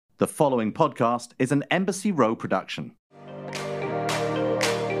The following podcast is an Embassy Row production.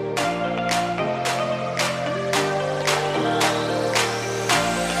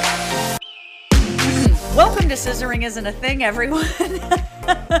 Welcome to Scissoring Isn't a Thing, everyone.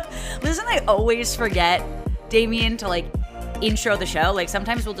 Listen, I always forget, Damien, to intro the show.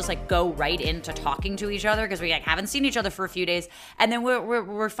 Sometimes we'll just go right into talking to each other because we haven't seen each other for a few days, and then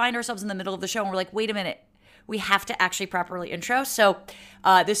we find ourselves in the middle of the show and we're like, wait a minute, we have to actually properly intro. So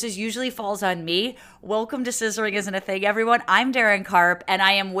this usually falls on me. Welcome to Scissoring Isn't a Thing, everyone. I'm Darren Karp, and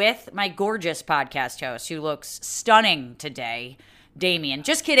I am with my gorgeous podcast host who looks stunning today, Damien.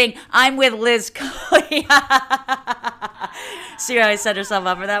 Just kidding. I'm with Liz Colley. See how I set herself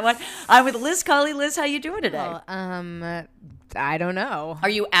up for that one? I'm with Liz Colley. Liz, how you doing today? Well, I don't know. Are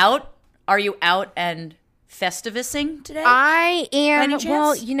you out? Are you out and festivusing today? I am.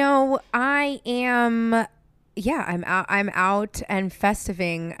 Well, I am. Yeah, I'm out and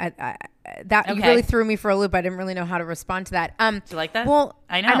festiving. You really threw me for a loop. I didn't really know how to respond to that. Do you like that? Well,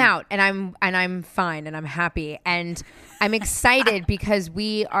 I know. I'm out and I'm fine and I'm happy and I'm excited because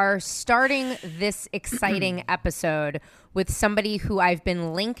we are starting this exciting episode with somebody who I've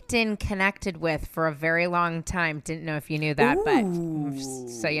been LinkedIn connected with for a very long time. Didn't know if you knew that, but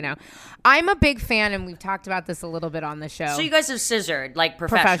so you know. I'm a big fan, and we've talked about this a little bit on the show. So you guys have scissored,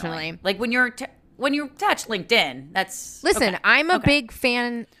 professionally. When you attach LinkedIn, that's... Listen, okay. I'm a big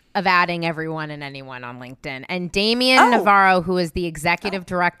fan of adding everyone and anyone on LinkedIn. And Damien Navarro, who is the executive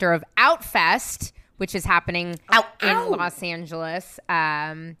director of Outfest, which is happening in Los Angeles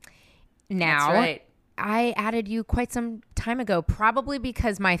now. That's right. I added you quite some time ago, probably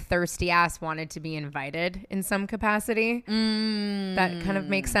because my thirsty ass wanted to be invited in some capacity. That kind of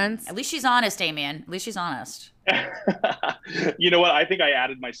makes sense. At least she's honest, Damien. At least she's honest. You know what? I think I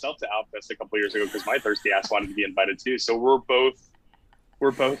added myself to Outfest a couple years ago because my thirsty ass wanted to be invited too. So we're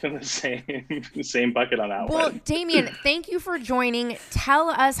both in the same bucket on that one. Well, Damien, thank you for joining. Tell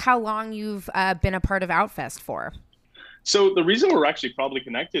us how long you've been a part of Outfest for. So the reason we're actually probably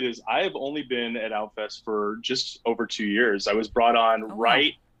connected is I have only been at Outfest for just over 2 years. I was brought on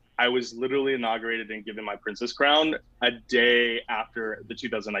I was literally inaugurated and given my princess crown a day after the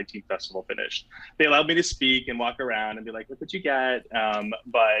 2019 festival finished. They allowed me to speak and walk around and be like, look what you get.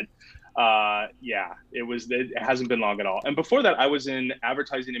 It hasn't been long at all. And before that, I was in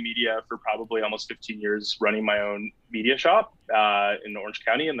advertising and media for probably almost 15 years, running my own media shop in Orange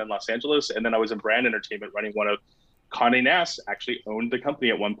County and then Los Angeles. And then I was in brand entertainment running one of Condé Nast actually owned the company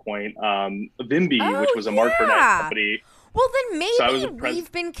at one point, Vimby, which was a Mark Burnett company. Well, then maybe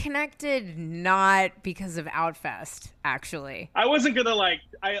we've been connected not because of Outfest, actually. I wasn't going to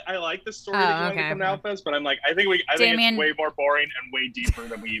I like the story that you from Outfest, but I'm like, I think it's way more boring and way deeper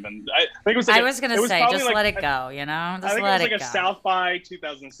than we even, I think it was I was going to say, just let it go, you know? Just let it go. A South by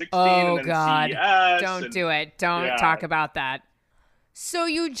 2016 and then God. CES. Don't do it. Don't talk about that. So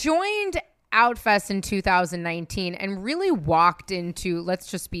you joined Outfest in 2019 and really walked into, let's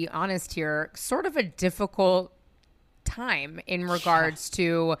just be honest here, sort of a difficult time in regards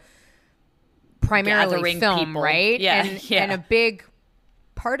to primarily gathering film, people. right? Yeah. And a big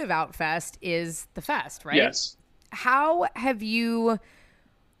part of Outfest is the fest, right? Yes. How have you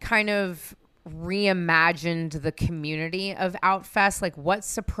kind of reimagined the community of Outfest? What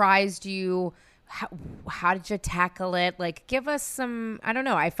surprised you? How did you tackle it? Give us some, I don't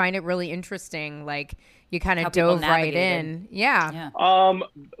know. I find it really interesting. You kind of dove right in. Yeah.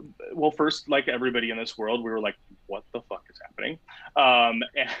 Well, first, like everybody in this world, we were like, what the fuck is happening? And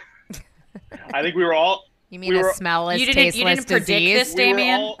I think we were all... You mean a smellless, tasteless you didn't predict disease? this,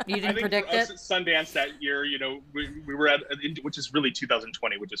 Damien? You didn't predict it? Sundance that year, we were at, which is really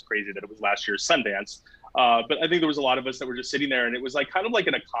 2020, which is crazy that it was last year's Sundance. But I think there was a lot of us that were just sitting there, and it was kind of like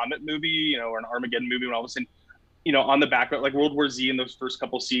in a Comet movie, or an Armageddon movie, when all of a sudden, on the background, like World War Z in those first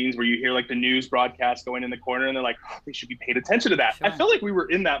couple scenes where you hear the news broadcast going in the corner, and they're like, oh, they should be paid attention to that. Sure. I felt like we were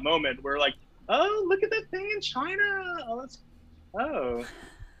in that moment where oh, look at that thing in China.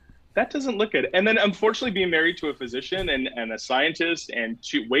 That doesn't look good. And then unfortunately being married to a physician and a scientist and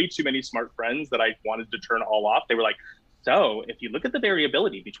way too many smart friends that I wanted to turn all off, they were like, so if you look at the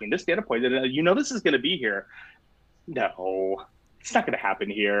variability between this data point, this is going to be here. No, it's not going to happen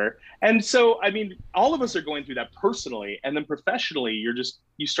here. And so, all of us are going through that personally. And then professionally,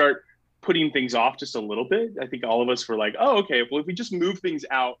 you start putting things off just a little bit. I think all of us were like, oh, okay, well, if we just move things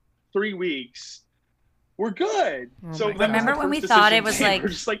out 3 weeks, we're good. So that was remember the when we first thought it decision was made. like We're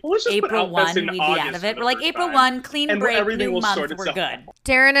just like, well, let's just put April Outfest 1, in we'd be August out of for it. the We're like, first April time. 1, clean And break, everything new will month, sort we're itself good. out.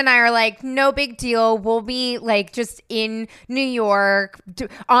 Darren and I are like, no big deal. We'll be like just in New York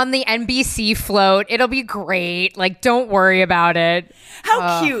on the NBC float. It'll be great. Like, don't worry about it.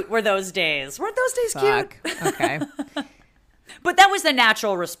 How cute were those days? Weren't those days Fuck. cute? Okay. But that was the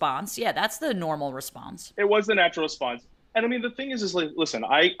natural response. Yeah, that's the normal response. It was the natural response. And I mean, the thing is like, listen,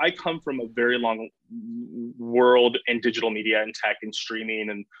 I come from a very long world in digital media and tech and streaming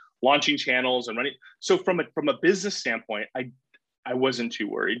and launching channels and running. So from a business standpoint, I wasn't too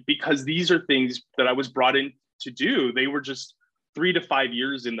worried because these are things that I was brought in to do. They were just 3 to 5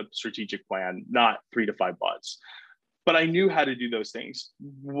 years in the strategic plan, not 3 to 5 months. But I knew how to do those things.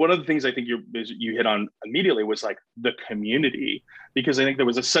 One of the things I think you hit on immediately was like the community, because I think there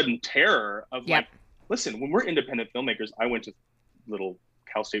was a sudden terror of like, listen, when we're independent filmmakers, I went to little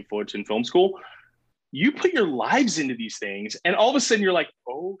Cal State Fullerton Film School. You put your lives into these things, and all of a sudden you're like,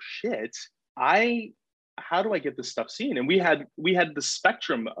 oh shit, how do I get this stuff seen? And we had the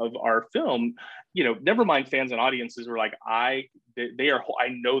spectrum of our film, never mind fans and audiences were like, I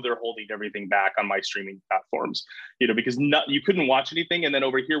know they're holding everything back on my streaming platforms, because you couldn't watch anything. And then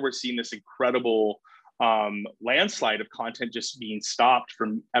over here, we're seeing this incredible landslide of content just being stopped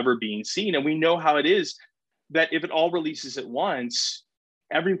from ever being seen. And we know how it is that if it all releases at once,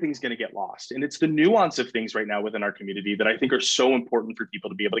 everything's going to get lost. And it's the nuance of things right now within our community that I think are so important for people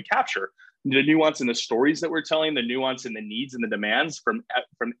to be able to capture. The nuance in the stories that we're telling, the nuance in the needs and the demands from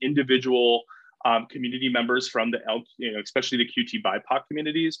individual community members from especially the QT BIPOC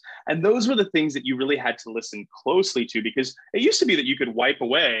communities. And those were the things that you really had to listen closely to, because it used to be that you could wipe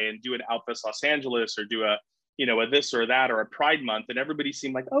away and do an Outfest Los Angeles or do a this or that or a Pride Month, and everybody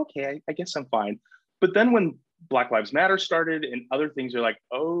seemed like, okay, I guess I'm fine. But then when Black Lives Matter started and other things are like,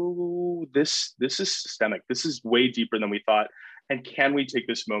 oh, this is systemic. This is way deeper than we thought. And can we take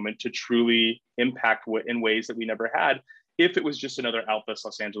this moment to truly impact in ways that we never had if it was just another Outfest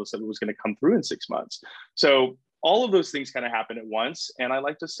Los Angeles that was going to come through in 6 months? So all of those things kind of happen at once. And I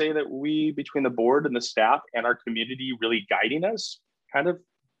like to say that we, between the board and the staff and our community really guiding us, kind of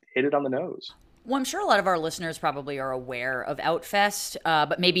hit it on the nose. Well, I'm sure a lot of our listeners probably are aware of Outfest,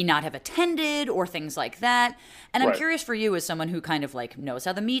 but maybe not have attended or things like that. And I'm curious for you, as someone who kind of like knows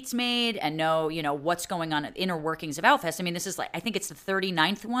how the meat's made and know what's going on at inner workings of Outfest. I mean, this is I think it's the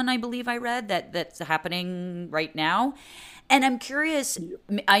 39th one, I believe I read, that's happening right now. And I'm curious,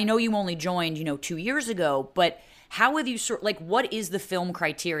 I know you only joined, 2 years ago, but how have you what is the film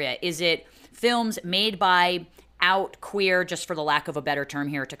criteria? Is it films made by out queer, just for the lack of a better term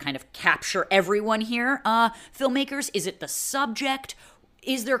here, to kind of capture everyone here, filmmakers? Is it the subject?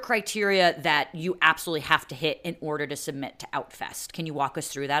 Is there criteria that you absolutely have to hit in order to submit to Outfest? Can you walk us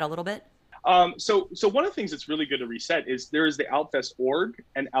through that a little bit? So one of the things that's really good to reset is there is the Outfest org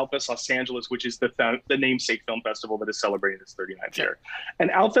and Outfest Los Angeles, which is the namesake film festival that is celebrating its 39th year. And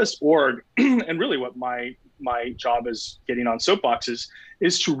Outfest org, and really what my job is getting on soapboxes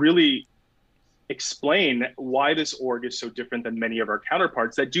is to really explain why this org is so different than many of our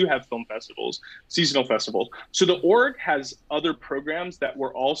counterparts that do have film festivals, seasonal festivals. So the org has other programs that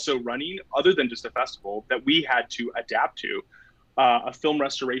we're also running other than just a festival that we had to adapt to. A film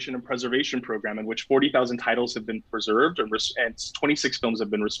restoration and preservation program in which 40,000 titles have been preserved and 26 films have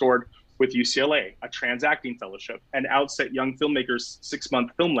been restored with UCLA, a transacting fellowship, an Outset Young Filmmakers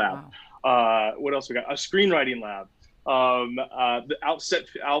 6-month film lab. Wow. What else we got? A screenwriting lab. The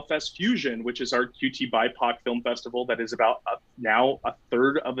Outfest Fusion, which is our QT BIPOC film festival that is about now a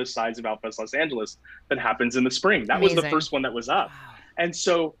third of the size of Outfest Los Angeles, that happens in the spring. That was the first one that was up. Wow. And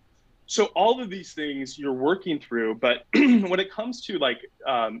so all of these things you're working through, but when it comes to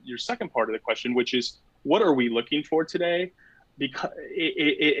your second part of the question, which is what are we looking for today? Because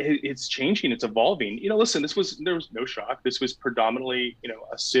it's changing, it's evolving. Listen, there was no shock. This was predominantly,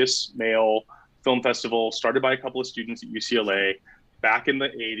 a cis male film festival started by a couple of students at UCLA back in the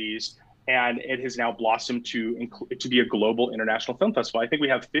 80s, and it has now blossomed to be a global international film festival. I think we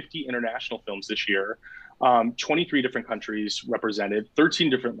have 50 international films this year, 23 different countries represented,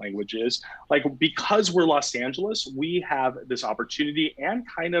 13 different languages. Because we're Los Angeles, we have this opportunity and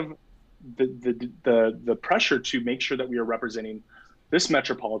kind of the pressure to make sure that we are representing this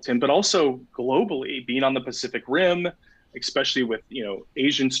metropolitan, but also globally, being on the Pacific Rim, especially with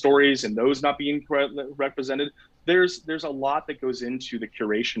Asian stories and those not being represented. There's a lot that goes into the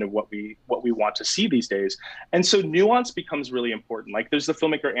curation of what we want to see these days, and so nuance becomes really important. There's the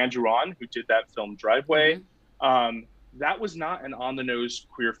filmmaker Andrew Ahn who did that film Driveway. Mm-hmm. That was not an on-the-nose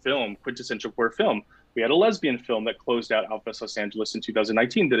queer film, quintessential queer film. We had a lesbian film that closed out Outfest Los Angeles in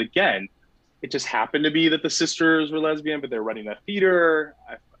 2019 that again it just happened to be that the sisters were lesbian, but they're running a theater.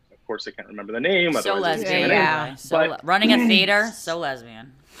 Of course, I can't remember the name. So otherwise lesbian, name. yeah. But running a theater, so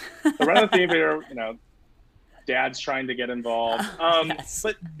lesbian. Running a theater, dad's trying to get involved. Yes.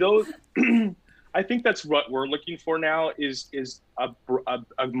 But those, I think that's what we're looking for now is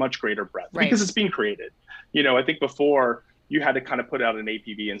a much greater breadth because it's being created. I think before you had to kind of put out an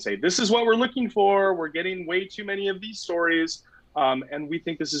APB and say, this is what we're looking for. We're getting way too many of these stories. And we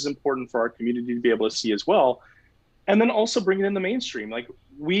think this is important for our community to be able to see as well. And then also bring it in the mainstream. Like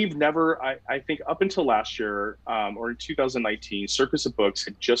we've never, I think up until last year or in 2019, Circus of Books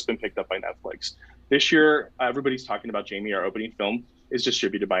had just been picked up by Netflix. This year, everybody's talking about Jamie, our opening film, is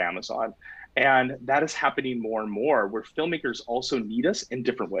distributed by Amazon. And that is happening more and more, where filmmakers also need us in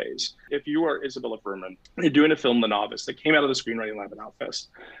different ways. If you are Isabella Furman, you're doing a film, The Novice, that came out of the Screenwriting Lab at Outfest,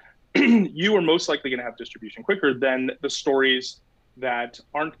 you are most likely going to have distribution quicker than the stories that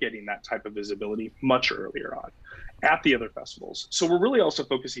aren't getting that type of visibility much earlier on at the other festivals. So we're really also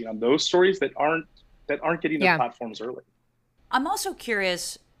focusing on those stories that aren't getting the platforms early. I'm also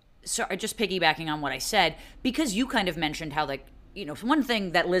curious, so just piggybacking on what I said, because you kind of mentioned how one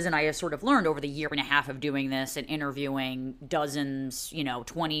thing that Liz and I have sort of learned over the year and a half of doing this and interviewing dozens,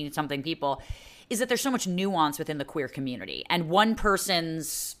 20 something people, is that there's so much nuance within the queer community. And one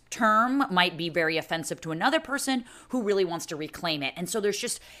person's term might be very offensive to another person who really wants to reclaim it. And so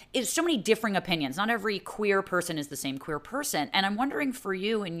there's so many differing opinions. Not every queer person is the same queer person. And I'm wondering for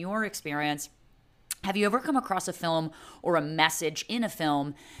you, in your experience, have you ever come across a film or a message in a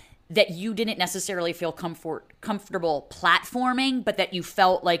film that you didn't necessarily feel comfortable platforming, but that you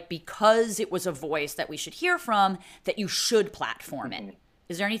felt like because it was a voice that we should hear from, that you should platform it?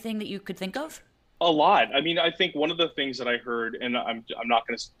 Is there anything that you could think of? A lot. I mean, I think one of the things that I heard, and I'm not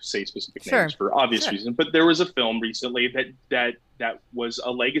going to say specific names for obvious reasons, but there was a film recently that was a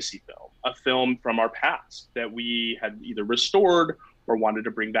legacy film, a film from our past that we had either restored or wanted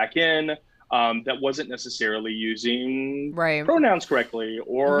to bring back in. That wasn't necessarily using pronouns correctly,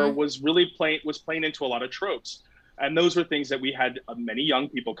 or was playing into a lot of tropes. And those were things that we had many young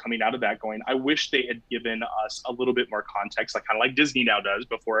people coming out of that going, I wish they had given us a little bit more context, kind of like Disney now does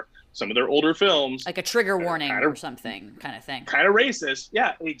before some of their older films. Like a trigger warning or something kind of thing. Kind of racist.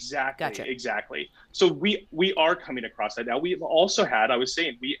 Yeah, exactly. Gotcha. Exactly. So we are coming across that now. We've also had, I was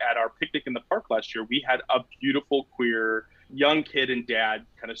saying, at our picnic in the park last year, we had a beautiful queer young kid and dad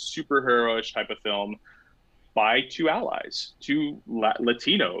kind of superhero-ish type of film by two allies, two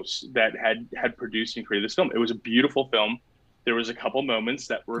Latinos that had produced and created this film. It was a beautiful film. There was a couple moments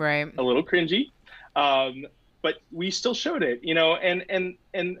that were a little cringy, but we still showed it,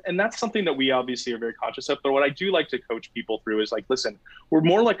 and that's something that we obviously are very conscious of. But what I do like to coach people through is listen, we're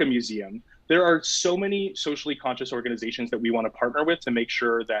more like a museum. There are so many socially conscious organizations that we want to partner with to make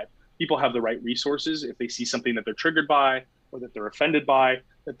sure that people have the right resources if they see something that they're triggered by or that they're offended by,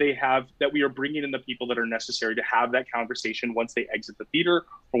 that we are bringing in the people that are necessary to have that conversation once they exit the theater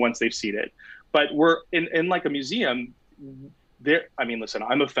or once they've seen it. But we're in like a museum there. I mean, listen,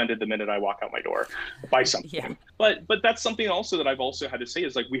 I'm offended the minute I walk out my door by something, but that's something also that I've also had to say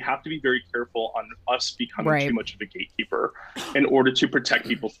is we have to be very careful on us becoming too much of a gatekeeper in order to protect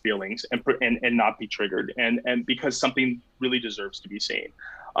people's feelings and not be triggered. And because something really deserves to be seen.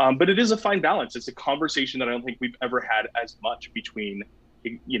 But it is a fine balance. It's a conversation that I don't think we've ever had as much between,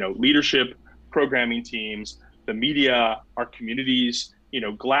 leadership, programming teams, the media, our communities.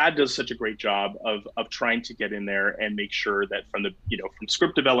 GLAAD does such a great job of trying to get in there and make sure that from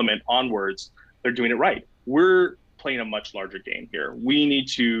script development onwards, they're doing it right. We're playing a much larger game here. We need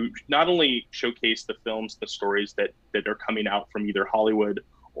to not only showcase the films, the stories that are coming out from either Hollywood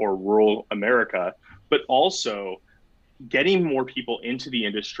or rural America, but also getting more people into the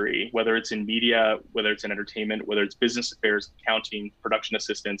industry, whether it's in media, whether it's in entertainment, whether it's business affairs, accounting, production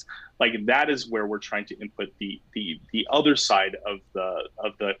assistants, that is where we're trying to input the other side of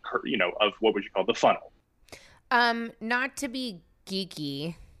of what would you call the funnel. Not to be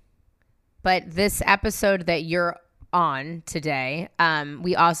geeky, but this episode that you're on today,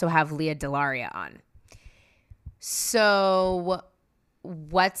 we also have Lea DeLaria on. So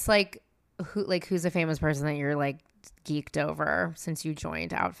what's who's a famous person that you're geeked over since you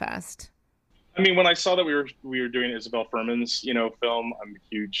joined Outfest? I mean, when I saw that we were doing Isabel Furman's, film, I'm a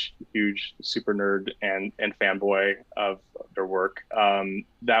huge super nerd and fanboy of their work.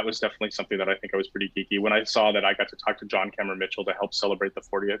 That was definitely something that I think I was pretty geeky. When I saw that I got to talk to John Cameron Mitchell to help celebrate the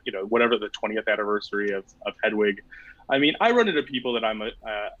 40th, the 20th anniversary of Hedwig. I mean, I run into people that I'm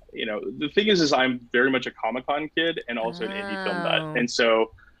the thing is I'm very much a Comic-Con kid and also an indie film nut. And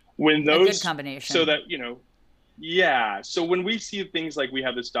so when those, a good combination. so that, Yeah. So when we see things like we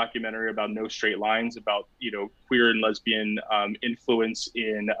have this documentary about No Straight Lines, about queer and lesbian influence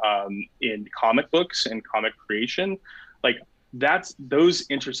in comic books and comic creation, like that's those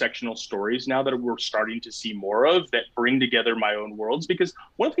intersectional stories now that we're starting to see more of that bring together my own worlds. Because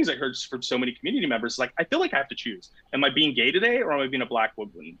one of the things I heard from so many community members is like, I feel like I have to choose. Am I being gay today, or am I being a Black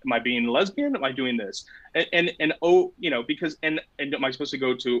woman? Am I being lesbian? Am I doing this? And oh, because and am I supposed to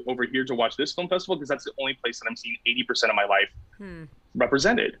go to over here to watch this film festival because that's the only place that I'm seeing 80% of my life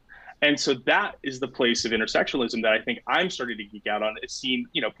represented. And so that is the place of intersectionalism that I think I'm starting to geek out on, is seeing,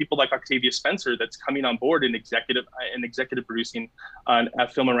 people like Octavia Spencer that's coming on board and executive producing a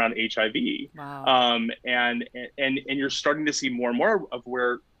film around HIV. Wow. And you're starting to see more and more of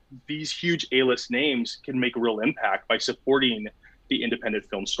where these huge A-list names can make a real impact by supporting the independent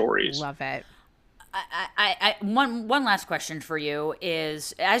film stories. Love it. One last question for you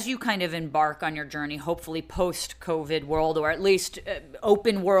is, as you kind of embark on your journey, hopefully post-COVID world, or at least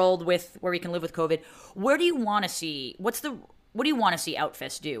open world with where we can live with COVID, where do you want to see, what do you want to see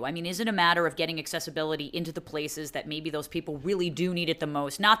Outfest do? I mean, is it a matter of getting accessibility into the places that maybe those people really do need it the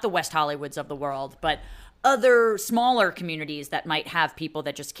most? Not the West Hollywoods of the world, but other smaller communities that might have people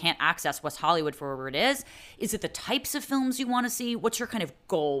that just can't access West Hollywood for where it is? Is it the types of films you want to see? What's your kind of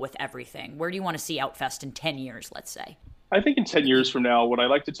goal with everything? Where do you want to see Outfest in 10 years, let's say? I think in 10 years from now, what I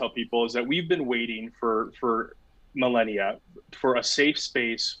like to tell people is that we've been waiting for millennia for a safe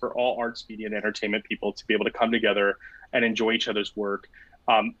space for all arts, media, and entertainment people to be able to come together and enjoy each other's work,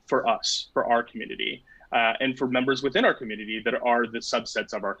 for us, for our community, and for members within our community that are the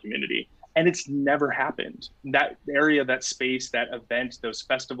subsets of our community. And it's never happened. That area, that space, that event, those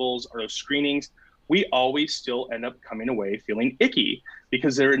festivals or those screenings, we always still end up coming away feeling icky,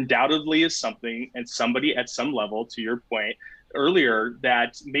 because there undoubtedly is something and somebody at some level, to your point earlier,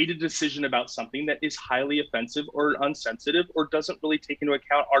 that made a decision about something that is highly offensive or unsensitive or doesn't really take into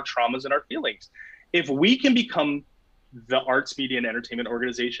account our traumas and our feelings. If we can become the arts, media, and entertainment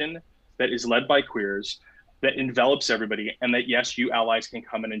organization that is led by queers, that envelops everybody, and that, yes, you allies can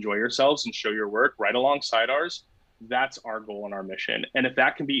come and enjoy yourselves and show your work right alongside ours, that's our goal and our mission. And if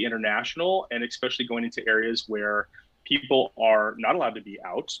that can be international, and especially going into areas where people are not allowed to be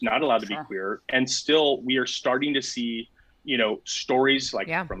out, not allowed to be queer, and still we are starting to see, stories like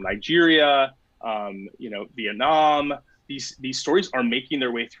from Nigeria, Vietnam, these stories are making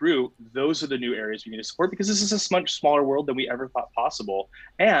their way through. Those are the new areas we need to support, because this is a much smaller world than we ever thought possible.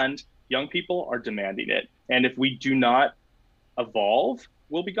 And young people are demanding it. And if we do not evolve,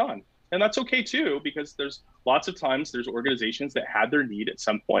 we'll be gone. And that's okay too, because there's lots of times there's organizations that had their need at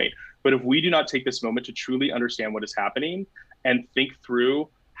some point. But if we do not take this moment to truly understand what is happening and think through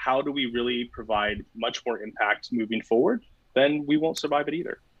how do we really provide much more impact moving forward, then we won't survive it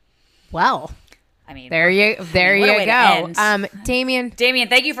either. Well, I mean, there you go. Damien,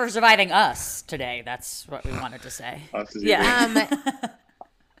 thank you for surviving us today. That's what we wanted to say.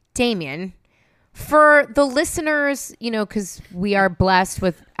 Damien, for the listeners, because we are blessed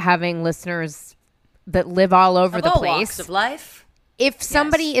with having listeners that live all over the place. Walks of life. If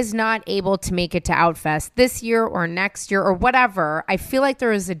somebody is not able to make it to Outfest this year or next year or whatever, I feel like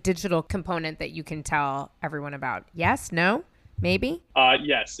there is a digital component that you can tell everyone about. Yes? No? Maybe?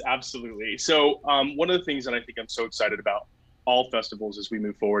 Yes, absolutely. So one of the things that I think I'm so excited about all festivals as we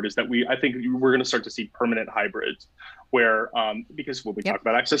move forward is that I think we're going to start to see permanent hybrids where, because when we talk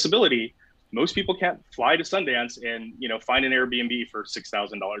about accessibility, most people can't fly to Sundance and, find an Airbnb for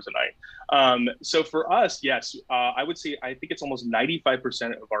 $6,000 a night. So for us, yes, I would say, I think it's almost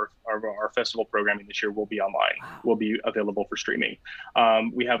 95% of our festival programming this year will be online, will be available for streaming.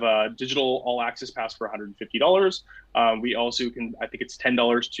 We have a digital all access pass for $150. We also can, I think it's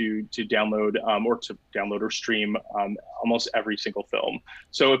 $10 to download or stream almost every single film.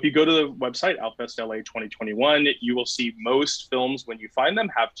 So if you go to the website, Outfest LA 2021, you will see most films, when you find them,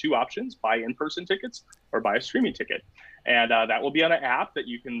 have two options: buy in-person tickets or buy a streaming ticket. And that will be on an app that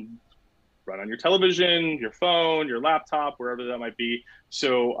you can run on your television, your phone, your laptop, wherever that might be.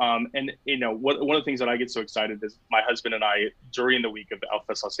 So, one of the things that I get so excited is my husband and I, during the week of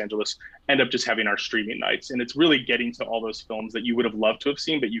Outfest Los Angeles, end up just having our streaming nights. And it's really getting to all those films that you would have loved to have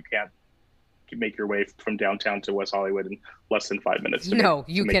seen, but you can't make your way from downtown to West Hollywood in less than 5 minutes.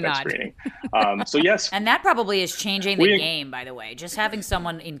 You cannot. So yes. And that probably is changing the game, by the way. Just having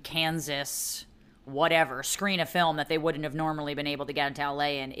someone in Kansas, whatever, screen a film that they wouldn't have normally been able to get into LA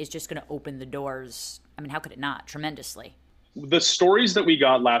in is just going to open the doors. I mean, how could it not? Tremendously. The stories that we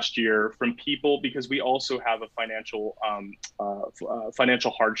got last year from people, because we also have a financial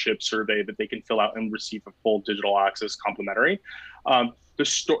hardship survey that they can fill out and receive a full digital access complimentary. the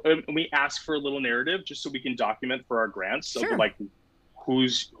story, we ask for a little narrative just so we can document for our grants. So Sure. like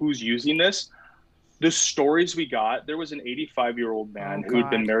who's using this. The stories we got, there was an 85-year-old man who had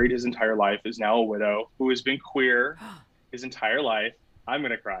been married his entire life, is now a widow, who has been queer his entire life. I'm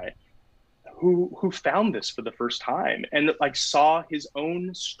gonna cry. Who found this for the first time and like saw his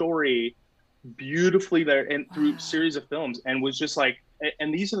own story beautifully there and through series of films, and was just like,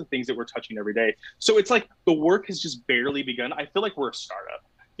 and these are the things that we're touching every day. So it's like the work has just barely begun. I feel like we're a startup,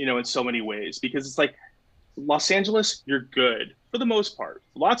 you know, in so many ways, because it's like Los Angeles, you're good for the most part.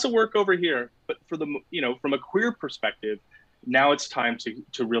 Lots of work over here, but for the, you know, from a queer perspective, now it's time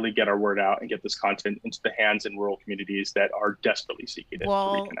to really get our word out and get this content into the hands in rural communities that are desperately seeking it.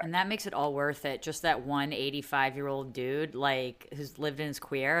 Well, and that makes it all worth it. Just that one 85-year-old dude, like, who's lived in his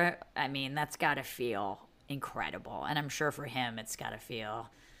queer. I mean, that's got to feel incredible. And I'm sure for him, it's got to feel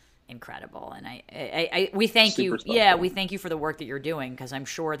incredible. And we thank you. Yeah, we thank you for the work that you're doing, because I'm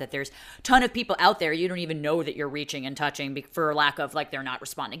sure that there's a ton of people out there you don't even know that you're reaching and touching for lack of, like, they're not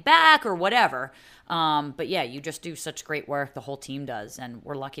responding back or whatever. But yeah, you just do such great work. The whole team does. And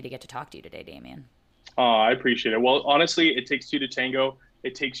we're lucky to get to talk to you today, Damien. I appreciate it. Well, honestly, it takes two to tango.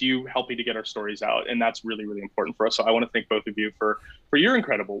 It takes you helping to get our stories out. And that's really, really important for us. So I want to thank both of you for your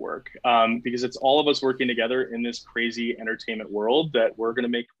incredible work, because it's all of us working together in this crazy entertainment world that we're going to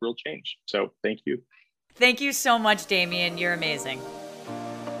make real change. So thank you. Thank you so much, Damien. You're amazing.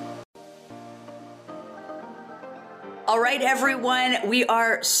 All right, everyone, we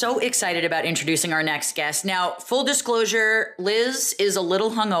are so excited about introducing our next guest. Now, full disclosure, Liz is a little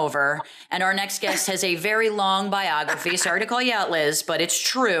hungover, and our next guest has a very long biography. Sorry to call you out, Liz, but it's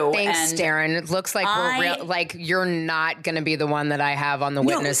true. Thanks, Darren. It looks like like you're not going to be the one that I have on the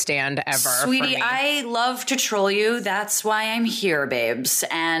witness stand ever. Sweetie, I love to troll you. That's why I'm here, babes.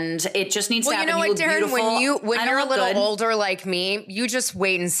 And it just needs to happen. Well, you know what, Darren? Beautiful. When you're a little older like me, you just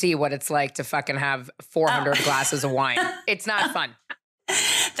wait and see what it's like to fucking have 400 glasses of wine. It's not fun.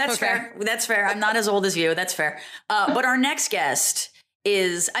 That's fair. That's fair. I'm not as old as you. That's fair. But our next guest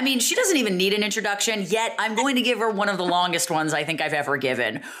is, I mean, she doesn't even need an introduction, yet I'm going to give her one of the longest ones I think I've ever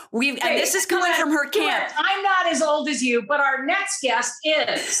given. And this is coming from her camp. I'm not as old as you, but our next guest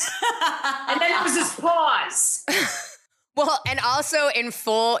is. And then there was this pause. Well, and also in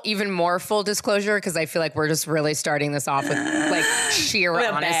even more full disclosure, because I feel like we're just really starting this off with like sheer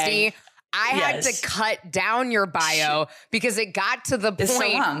honesty. Bang. I had to cut down your bio because it got to the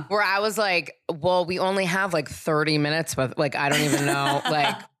point where I was like, well, we only have like 30 minutes with, like, I don't even know,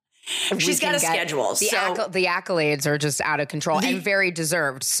 like. She's got a schedule. The accolades are just out of control and very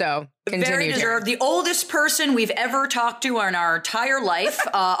deserved. So continue. Very deserved. The oldest person we've ever talked to in our entire life.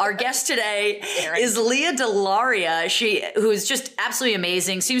 Our guest today is Lea DeLaria. Who's just absolutely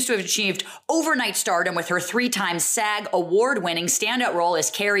amazing. Seems to have achieved overnight stardom with her 3-time SAG award-winning standout role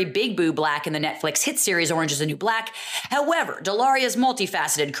as Carrie Big Boo Black in the Netflix hit series Orange is the New Black. However, DeLaria's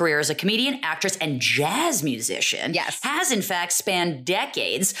multifaceted career as a comedian, actress, and jazz musician has in fact spanned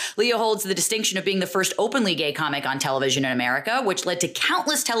decades. Lea holds the distinction of being the first openly gay comic on television in America, which led to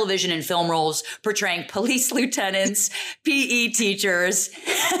countless television and film roles portraying police lieutenants, PE teachers,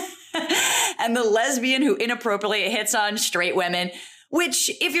 and the lesbian who inappropriately hits on straight women. Which,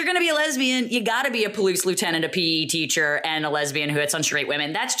 if you're going to be a lesbian, you got to be a police lieutenant, a PE teacher, and a lesbian who hits on straight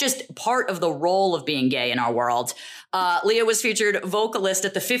women. That's just part of the role of being gay in our world. Lea was featured vocalist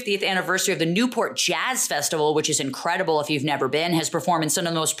at the 50th anniversary of the Newport Jazz Festival, which is incredible if you've never been, has performed in some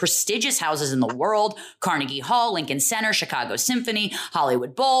of the most prestigious houses in the world, Carnegie Hall, Lincoln Center, Chicago Symphony,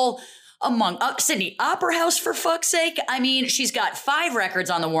 Hollywood Bowl, among Sydney Opera House, for fuck's sake. I mean, she's got 5 records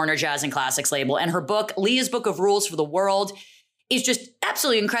on the Warner Jazz and Classics label, and her book, Lea's Book of Rules for the World, is just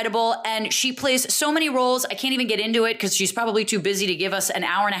absolutely incredible. And she plays so many roles. I can't even get into it because she's probably too busy to give us an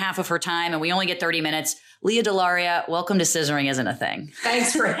hour and a half of her time, and we only get 30 minutes. Lea DeLaria, welcome to Scissoring Isn't a Thing.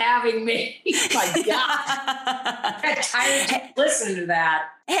 Thanks for having me. My God. I'm tired to listen to that.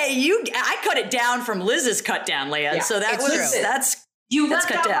 Hey, I cut it down from Liz's cut down, Lea. Yeah, so you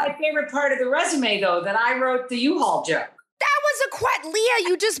left out my favorite part of the resume, though, that I wrote the U-Haul joke. That was Lea,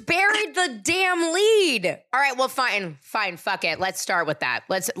 you just buried the damn lead. All right, well, fine, fuck it. Let's start with that.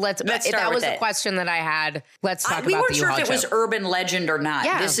 Let's start that was a question that I had. Let's talk about the U-Haul joke. We weren't sure if it was urban legend or not.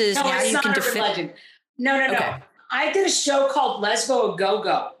 Yeah. This is now you can defend. Legend. No. Okay. I did a show called Lesbo A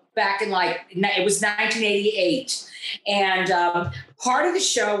Go-Go back in it was 1988. And part of the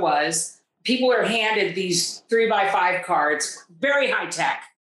show was people were handed these 3x5 cards, very high tech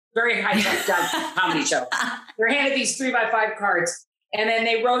comedy show. They're handed these 3x5 cards, and then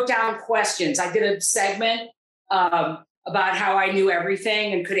they wrote down questions. I did a segment about how I knew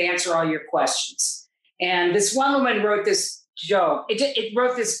everything and could answer all your questions. And this one woman wrote this joke. It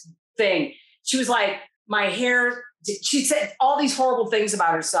wrote this thing. She was like, my hair, she said all these horrible things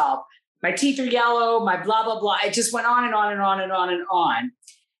about herself. My teeth are yellow, my blah, blah, blah. It just went on and on and on and on and on.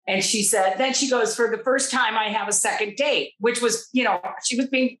 And she said, then she goes, for the first time I have a second date, which was, it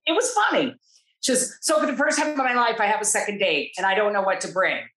was funny. She says, so for the first time in my life, I have a second date and I don't know what to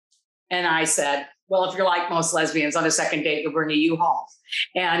bring. And I said, well, if you're like most lesbians on a second date, you'll bring a U-Haul.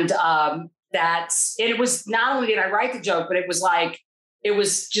 And it was not only did I write the joke, but it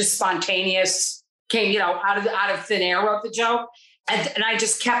was just spontaneous, came, out of thin air, wrote the joke. And I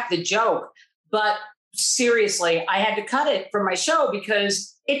just kept the joke. But seriously, I had to cut it from my show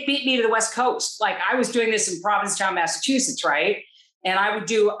because it beat me to the West Coast. Like I was doing this in Provincetown, Massachusetts, right? And I would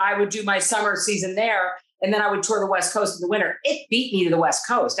do my summer season there. And then I would tour the West Coast in the winter. It beat me to the West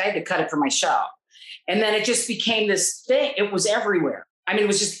Coast. I had to cut it from my show. And then it just became this thing. It was everywhere. I mean, it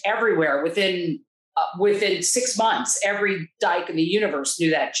was just everywhere. Within 6 months, every dyke in the universe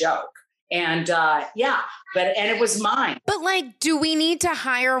knew that joke. And and it was mine. But like, do we need to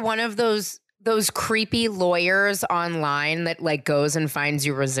hire one of those creepy lawyers online that like goes and finds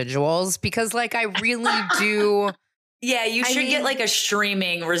you residuals? Because like, I really do. Yeah, you should get like a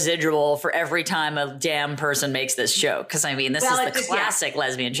streaming residual for every time a damn person makes this joke. Because I mean, this is the classic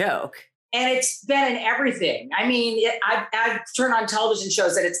lesbian joke. And it's been in everything. I mean, I've turned on television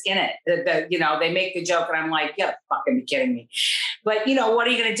shows that it's in it. They make the joke and I'm like, yeah, fucking be kidding me. But, what are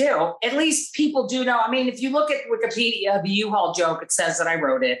you going to do? At least people do know. I mean, if you look at Wikipedia, the U-Haul joke, it says that I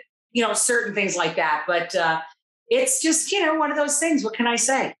wrote it, certain things like that. But it's just, one of those things. What can I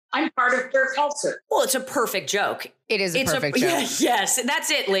say? I'm part of queer culture. Well, it's a perfect joke. It is a perfect joke. Yeah, yes.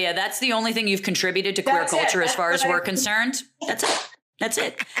 That's it, Leah. That's the only thing you've contributed to queer culture as far as we're concerned. That's it. That's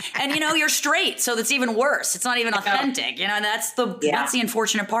it. And, you're straight. So that's even worse. It's not even authentic. That's the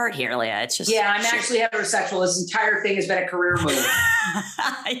unfortunate part here, Leah. It's just. Yeah, I'm actually heterosexual. This entire thing has been a career move.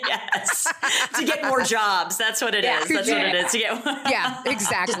 Yes. To get more jobs. That's what it is. That's what it is. To get yeah,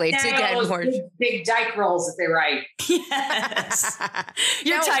 exactly. To get more. Big dyke roles that they write. Yes.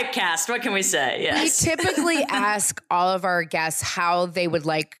 You're typecast. What can we say? Yes. We typically ask all of our guests how they would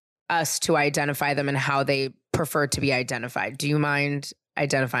like us to identify them and how they prefer to be identified. Do you mind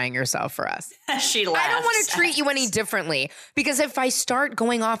identifying yourself for us? She laughs. I don't want to treat you any differently because if I start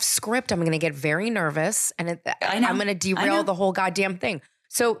going off script, I'm going to get very nervous and I'm going to derail the whole goddamn thing.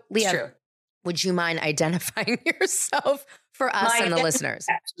 So, Leah, would you mind identifying yourself for us and the listeners?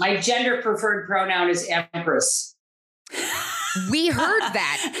 My gender preferred pronoun is Empress. We heard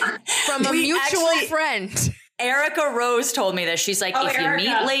that from a mutual friend. Erica Rose told me that. She's like, if you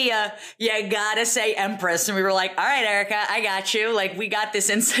meet Leah, you gotta say Empress. And we were like, all right, Erica, I got you. Like, we got this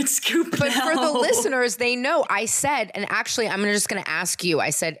inside scoop. But for the listeners, they know I said, and actually, I'm just going to ask you.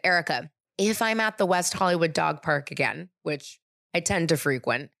 I said, Erica, if I'm at the West Hollywood Dog Park again, which I tend to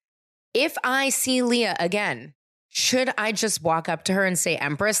frequent, if I see Leah again, should I just walk up to her and say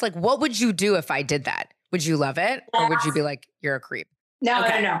Empress? Like, what would you do if I did that? Would you love it? Or would you be like, you're a creep? No.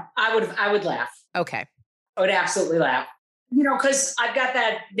 I would laugh. Okay. I would absolutely laugh. Because I've got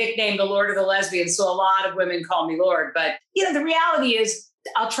that nickname, the Lord of the Lesbians. So a lot of women call me Lord. But, the reality is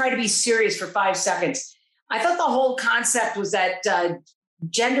I'll try to be serious for 5 seconds. I thought the whole concept was that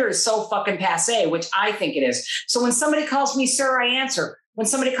gender is so fucking passé, which I think it is. So when somebody calls me sir, I answer. When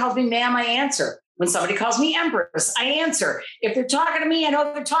somebody calls me ma'am, I answer. When somebody calls me Empress, I answer. If they're talking to me, I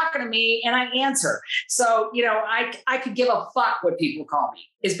know they're talking to me and I answer. So, I could give a fuck what people call me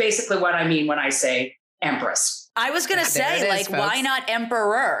is basically what I mean when I say Empress. I was going to say, why not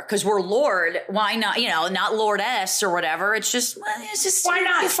Emperor? Because we're Lord. Why not, not Lordess or whatever. It's just why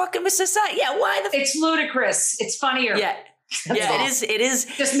not? You're fucking with society. Yeah, why the It's ludicrous. It's funnier. Yeah. It is.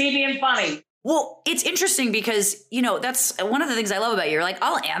 Just me being funny. Well, it's interesting because, that's one of the things I love about you. You're like,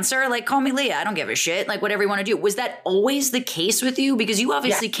 I'll answer, call me Leah. I don't give a shit. Whatever you want to do. Was that always the case with you? Because you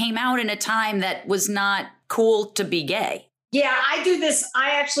obviously came out in a time that was not cool to be gay. Yeah, I do this. I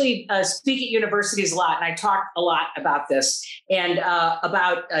actually speak at universities a lot, and I talk a lot about this and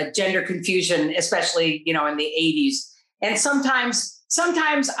about gender confusion, especially, in the 80s. And sometimes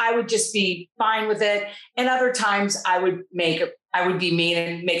I would just be fine with it, and other times I would be mean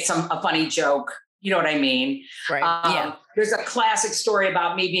and make a funny joke. You know what I mean? Right. There's a classic story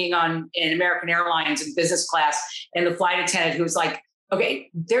about me being in American Airlines in business class, and the flight attendant who was like, okay,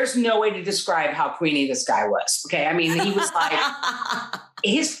 there's no way to describe how queenie this guy was. Okay. I mean, he was like,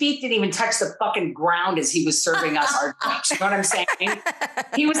 his feet didn't even touch the fucking ground as he was serving us our drinks. You know what I'm saying?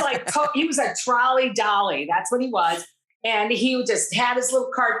 He was he was a trolley dolly. That's what he was. And he just had his little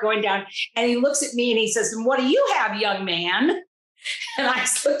cart going down and he looks at me and he says, "And what do you have, young man?" And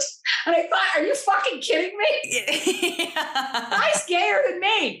And I thought, are you fucking kidding me? Guy's gayer than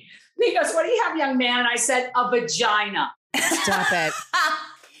me. And he goes, what do you have, young man? And I said, a vagina. Stop it.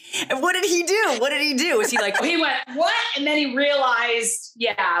 And what did he do? What did he do? Was he like, He went, what? And then he realized,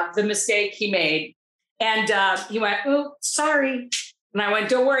 the mistake he made. And he went, oh, sorry. And I went,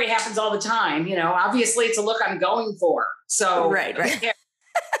 don't worry, it happens all the time. You know, obviously it's a look I'm going for. So, right.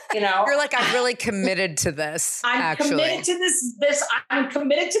 You know, You're like, I'm really committed to this. I'm committed to this. I'm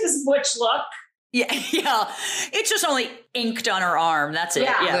committed to this butch look. Yeah. It's just only inked on her arm. That's it.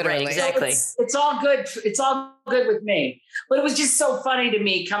 Yeah, right. Exactly. So it's all good. It's all good with me. But it was just so funny to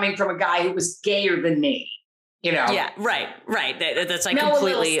me coming from a guy who was gayer than me. You know. Yeah. Right. That's like know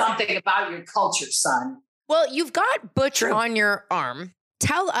completely a little something about your culture, son. Well, you've got butch on your arm.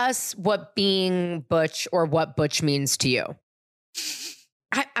 Tell us what being butch or what butch means to you.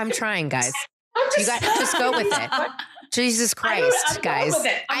 I'm trying, guys. You got just go with it. Jesus Christ, guys.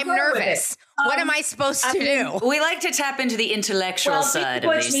 I'm nervous. What am I supposed to do? We like to tap into the intellectual side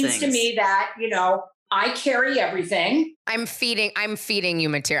of these things. Which means to me that, you know, I carry everything. I'm feeding you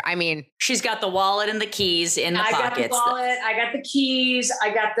material. I mean, she's got the wallet and the keys in the pockets. I got the wallet. I got the keys. I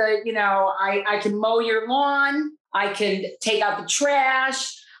got the, you know, I can mow your lawn. I can take out the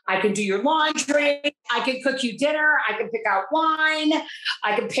trash. I can do your laundry. I can cook you dinner. I can pick out wine.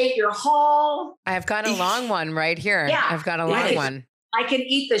 I can paint your hall. I've got a long one right here. Yeah. I've got a long one. I can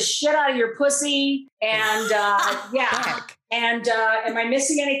eat the shit out of your pussy. And And am I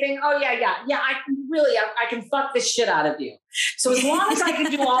missing anything? Oh, yeah. I can fuck the shit out of you. So as long as I can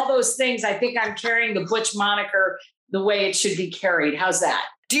do all those things, I think I'm carrying the butch moniker the way it should be carried. How's that?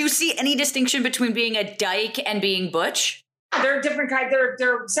 Do you see any distinction between being a dyke and being butch? There are different kinds.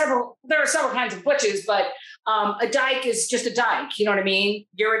 There are several kinds of butches, but a dyke is just a dyke. You know what I mean?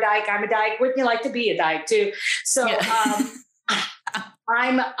 You're a dyke. I'm a dyke. Wouldn't you like to be a dyke too? So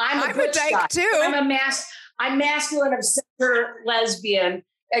I'm a butch dyke guy. too. I'm masculine, obsessor, lesbian,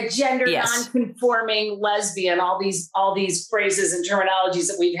 a gender non-conforming lesbian. All these phrases and terminologies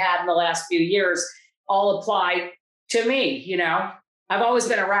that we've had in the last few years all apply to me. You know, I've always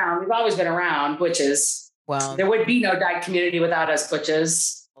been around. We've always been around butches. Well, there would be no dyke community without us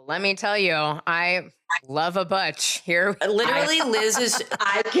butches. Let me tell you, I love a butch. Here, literally, Liz is.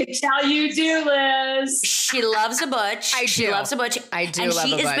 I can tell you do, Liz. She loves a butch. She loves a butch. I do love a butch.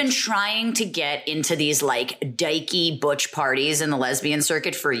 And she has been trying to get into these like dykey butch parties in the lesbian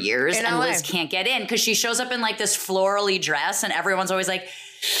circuit for years, and Liz can't get in because she shows up in like this florally dress, and everyone's always like,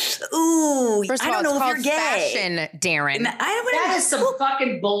 ooh, first of all, I don't know if you're gay. Fashion, Darren. That is some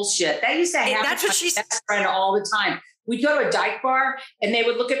fucking bullshit. That used to happen. That's what she's best friend all the time. We'd go to a dyke bar and they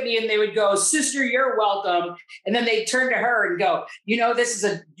would look at me and they would go, sister, you're welcome. And then they'd turn to her and go, this is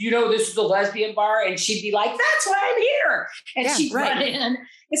a lesbian bar. And she'd be like, that's why I'm here. And she'd run in.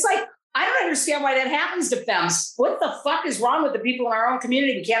 It's like, I don't understand why that happens to femmes. What the fuck is wrong with the people in our own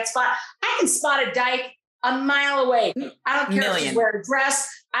community we can't spot? I can spot a dyke a mile away. I don't care if she's wearing a dress.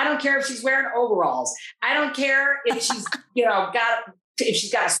 I don't care if she's wearing overalls. I don't care if she's, if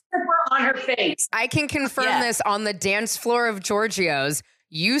she's got a stripper on her face. I can confirm this on the dance floor of Giorgio's.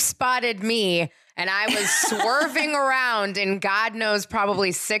 You spotted me and I was swerving around in God knows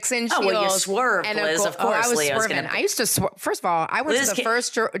probably 6-inch heels. Oh, well, you swerved, Liz, of course. I was swerving. I used to first of all, I went to the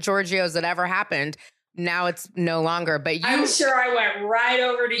first Giorgio's that ever happened. Now it's no longer, but you. I'm sure I went right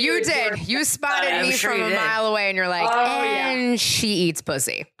over to you. You did. You spotted me from a mile away, and you're like, she eats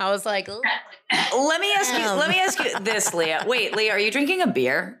pussy. I was like, let me ask you this, Leah. Wait, Leah, are you drinking a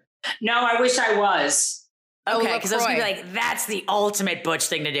beer? No, I wish I was. Okay, because I was gonna be like, that's the ultimate butch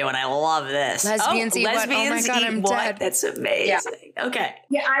thing to do, and I love this. Lesbians eat what? Oh my God, I'm dead. That's amazing. Yeah. Okay.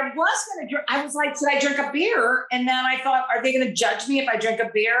 Yeah, I was gonna drink. I was like, should I drink a beer? And then I thought, are they gonna judge me if I drink a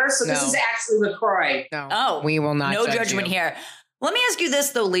beer? So this is actually LaCroix. No. Oh, we will not. No judgment here. Let me ask you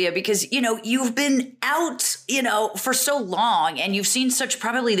this though, Leah, because you've been out, for so long, and you've seen such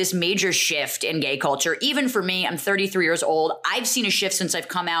probably this major shift in gay culture. Even for me, I'm 33 years old. I've seen a shift since I've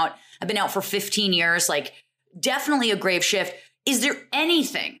come out. I've been out for 15 years. Like, definitely a grave shift. Is there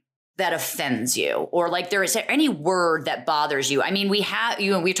anything that offends you, or like is there any word that bothers you? I mean, we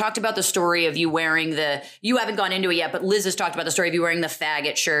talked about the story of you wearing you haven't gone into it yet, but Liz has talked about the story of you wearing the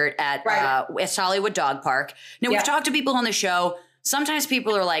faggot shirt at West Hollywood Dog Park. Now, we've talked to people on the show. Sometimes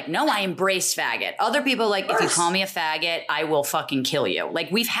people are like, no, I embrace faggot. Other people are like, if you call me a faggot, I will fucking kill you.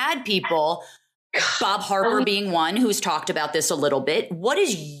 Like, we've had people, Bob Harper being one, who's talked about this a little bit. What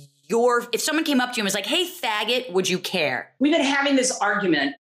is if someone came up to you and was like, hey, faggot, would you care? We've been having this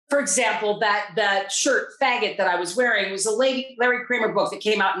argument for example, that shirt faggot that I was wearing was a Larry Kramer book that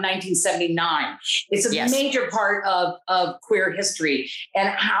came out in 1979. It's a major part of queer history and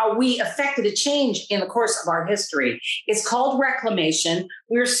how we affected a change in the course of our history. It's called reclamation.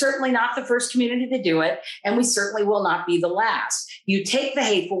 We're certainly not the first community to do it, and we certainly will not be the last. You take the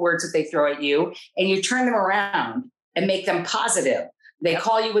hateful words that they throw at you and you turn them around and make them positive. They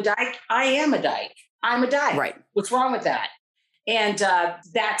call you a dyke. I am a dyke. I'm a dyke. Right. What's wrong with that? And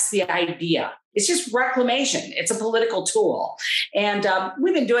that's the idea. It's just reclamation. It's a political tool. And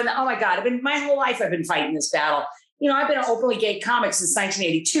we've been doing that. Oh my God. My whole life I've been fighting this battle. You know, I've been an openly gay comic since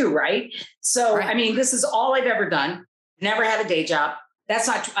 1982, right? So, right. I mean, this is all I've ever done. Never had a day job. That's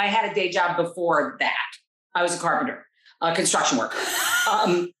not true. I had a day job before that. I was a carpenter, construction worker.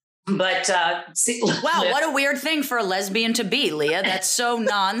 But wow, what a weird thing for a lesbian to be, Leah. That's so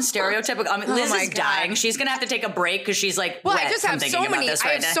non-stereotypical. I mean, Liz is dying. She's gonna have to take a break because she's like, well, I just have so many. I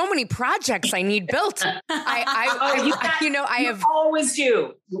have so many projects I need built. You always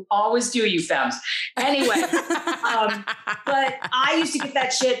do. You always do, you femmes. Anyway, but I used to get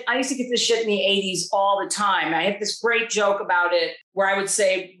that shit. I used to get this shit in the 80s all the time. I had this great joke about it where I would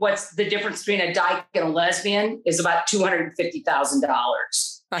say, what's the difference between a dyke and a lesbian is about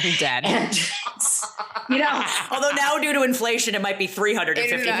 $250,000. I'm dead. And, although now due to inflation, it might be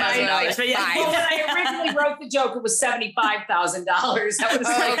 $350,000. But yeah. Well, when I originally wrote the joke, it was $75,000. That was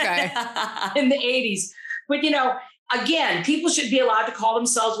in the 80s. But, again, people should be allowed to call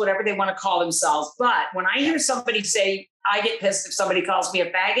themselves whatever they want to call themselves. But when I hear somebody say, I get pissed if somebody calls me a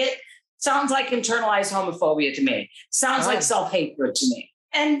faggot, sounds like internalized homophobia to me. Sounds like self-hatred to me.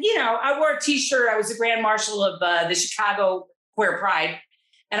 And, I wore a T-shirt. I was the Grand Marshal of the Chicago Queer Pride.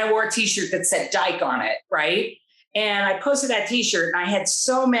 And I wore a T-shirt that said dyke on it, right? And I posted that T-shirt and I had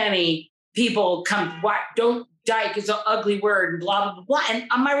so many people come, what, don't dyke is an ugly word, and blah, blah, blah, blah. And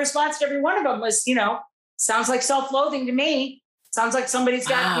my response to every one of them was, sounds like self-loathing to me. Sounds like somebody's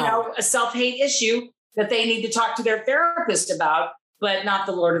got, a self-hate issue that they need to talk to their therapist about, but not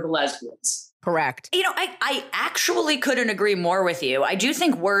the Lord of the Lesbians. Correct. I actually couldn't agree more with you. I do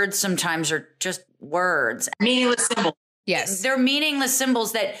think words sometimes are just words. Meaningless symbols. Yes. They're meaningless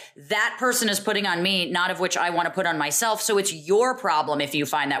symbols that person is putting on me, not of which I want to put on myself. So it's your problem if you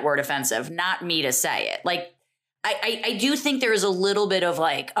find that word offensive, not me to say it. Like, I do think there is a little bit of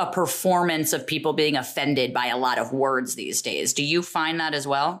like a performance of people being offended by a lot of words these days. Do you find that as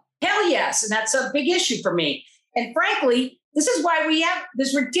well? Hell yes. And that's a big issue for me. And frankly, this is why we have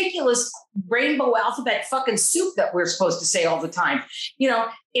this ridiculous rainbow alphabet fucking soup that we're supposed to say all the time.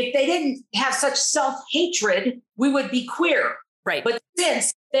 If they didn't have such self-hatred, we would be queer. Right. But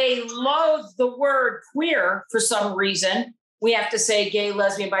since they loathe the word queer for some reason, we have to say gay,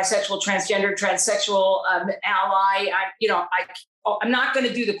 lesbian, bisexual, transgender, transsexual, ally. I'm not going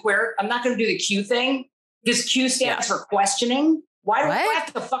to do the queer. I'm not going to do the Q thing because Q stands for questioning. Why do I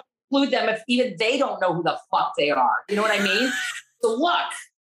have to fucking include them if even they don't know who the fuck they are? You know what I mean? So look,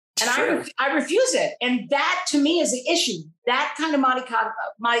 and I refuse it. And that to me is the issue. That kind of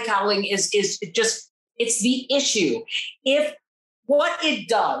mollycoddling is just, it's the issue. If what it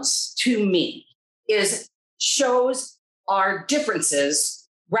does to me is shows our differences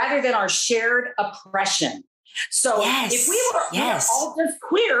rather than our shared oppression. So if we were all just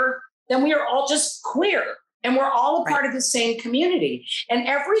queer, then we are all just queer. And we're all a part of the same community. And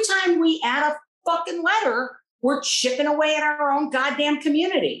every time we add a fucking letter, we're chipping away at our own goddamn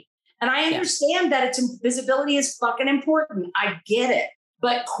community. And I understand that visibility is fucking important. I get it.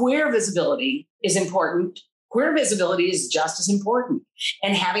 But queer visibility is important. Queer visibility is just as important.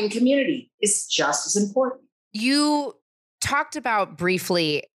 And having community is just as important. You talked about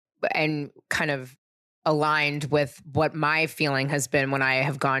briefly and kind of aligned with what my feeling has been when I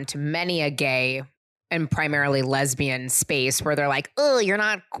have gone to many a gay and primarily lesbian space where they're like, oh, you're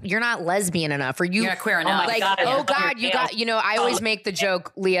not lesbian enough, or you're not queer enough. Like, oh God, you got, I always make the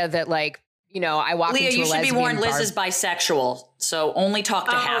joke, Leah, that like, I walk Leah, into a lesbian you should be warned, bar. Liz is bisexual, so only talk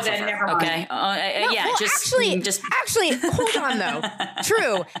to half of her, okay? Actually, hold on though.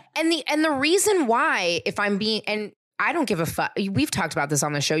 True. And the reason why, if I'm being, and I don't give a fuck. We've talked about this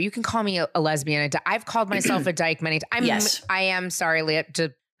on the show. You can call me a lesbian. I've called myself a dyke many times. Yes. I am, sorry, Leah,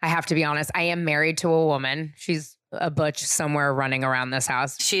 I have to be honest. I am married to a woman. She's a butch somewhere running around this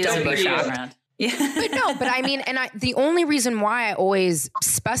house. She is a butch around. Yeah. but I mean, and the only reason why I always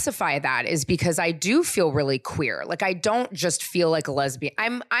specify that is because I do feel really queer. Like I don't just feel like a lesbian.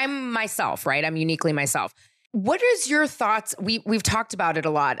 I'm myself, right? I'm uniquely myself. What is your thoughts? We've talked about it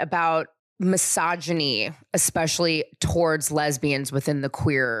a lot, about misogyny, especially towards lesbians within the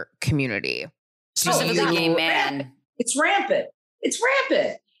queer community. Specifically gay men. It's rampant. It's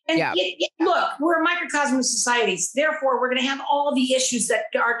rampant. And look, we're a microcosm of societies. Therefore, we're going to have all the issues that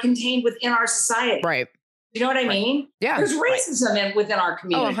are contained within our society. Right. You know what I mean? Yeah. There's racism within our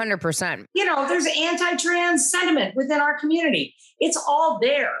community. 100%. You know, there's anti-trans sentiment within our community. It's all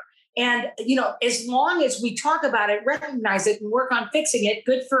there. And, you know, as long as we talk about it, recognize it, and work on fixing it,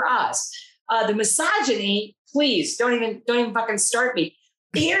 good for us. The misogyny, please don't even fucking start me.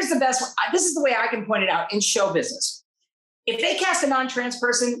 Here's the best one. This is the way I can point it out in show business. If they cast a non-trans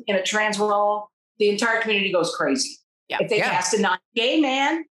person in a trans role, the entire community goes crazy. Yeah. If they cast a non-gay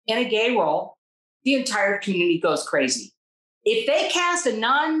man in a gay role, the entire community goes crazy. If they cast a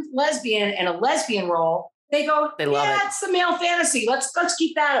non-lesbian in a lesbian role, they love it. It's the male fantasy. Let's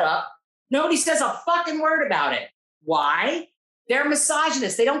keep that up. Nobody says a fucking word about it. Why? They're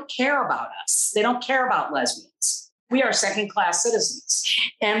misogynists. They don't care about us. They don't care about lesbians. We are second-class citizens,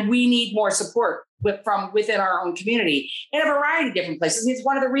 and we need more support from within our own community in a variety of different places. It's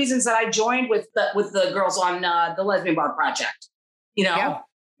one of the reasons that I joined with the girls on the Lesbian Bar Project. You know,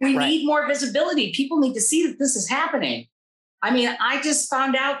 we need more visibility. People need to see that this is happening. I mean, I just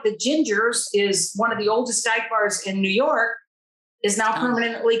found out that Ginger's is one of the oldest dyke bars in New York, is now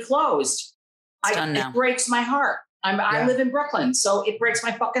permanently closed. It breaks my heart. I live in Brooklyn, so it breaks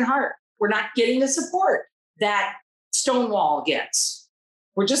my fucking heart. We're not getting the support that Stonewall gets.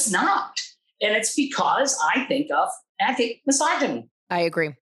 We're just not. And it's because I think misogyny. I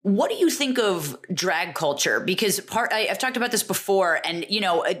agree. What do you think of drag culture? Because I've talked about this before, and, you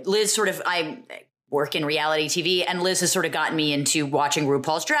know, Liz I work in reality TV, and Liz has sort of gotten me into watching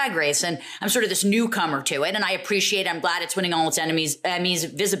RuPaul's Drag Race, and I'm sort of this newcomer to it, and I'm glad it's winning all its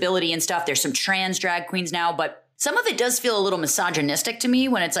Emmys, visibility and stuff. There's some trans drag queens now, but some of it does feel a little misogynistic to me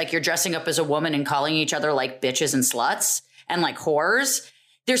when it's like you're dressing up as a woman and calling each other like bitches and sluts and like whores.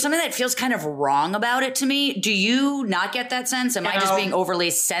 There's something that feels kind of wrong about it to me. Do you not get that sense? Am I just being overly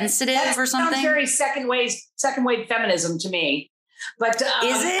sensitive or something? Sounds very second wave feminism to me. But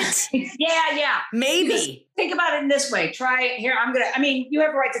is it? Yeah. Maybe. Because think about it in this way. You have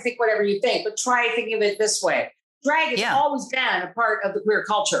a right to think whatever you think, but try thinking of it this way. Drag has always been a part of the queer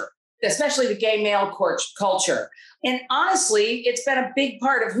culture, especially the gay male culture. And honestly, it's been a big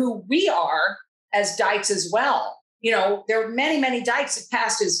part of who we are as dykes as well. You know, there are many, many dykes that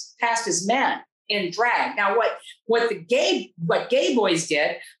passed as men in drag. Now, what gay boys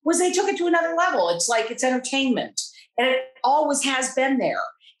did was they took it to another level. It's like it's entertainment, and it always has been there.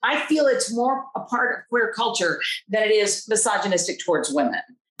 I feel it's more a part of queer culture than it is misogynistic towards women.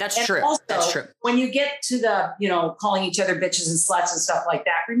 That's true. Also, that's true. When you get to the, you know, calling each other bitches and sluts and stuff like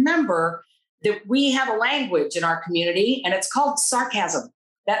that, remember that we have a language in our community, and it's called sarcasm.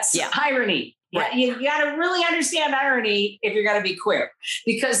 That's irony. Right. You got to really understand irony if you're going to be queer,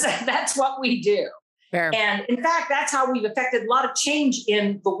 because that's what we do. Fair. And in fact, that's how we've affected a lot of change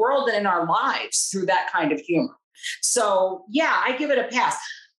in the world and in our lives through that kind of humor. So, yeah, I give it a pass.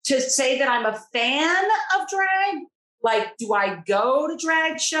 To say that I'm a fan of drag, like, do I go to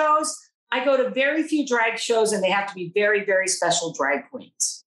drag shows? I go to very few drag shows, and they have to be very, very special drag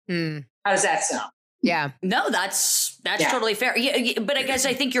queens. How does that sound? Yeah. No, that's totally fair. Yeah, but I guess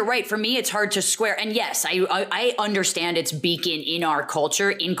I think you're right. For me, it's hard to square. And yes, I understand it's beacon in our culture,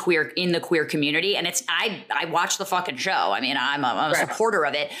 in the queer community. And I watch the fucking show. I mean, I'm a supporter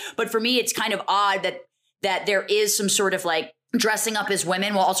of it. But for me, it's kind of odd that there is some sort of like dressing up as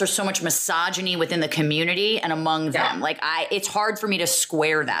women while also so much misogyny within the community and among them. Like it's hard for me to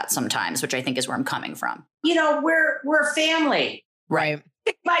square that sometimes, which I think is where I'm coming from. You know, we're a family. Right.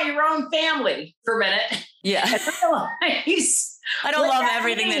 Think about your own family for a minute. Yeah. I don't love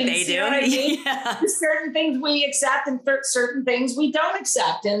everything that they do. You know what I mean? There's certain things we accept and certain things we don't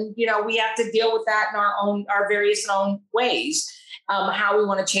accept. And, you know, we have to deal with that in our various own ways, how we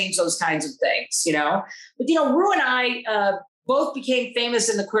want to change those kinds of things, you know. But, you know, Ru and I both became famous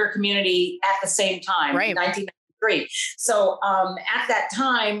in the queer community at the same time, in 1993. So at that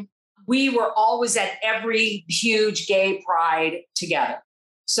time, we were always at every huge gay pride together.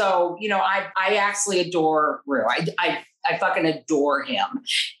 So, you know, I actually adore Ru. I fucking adore him.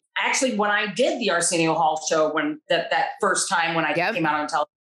 Actually, when I did the Arsenio Hall show, when that first time when I came out on television,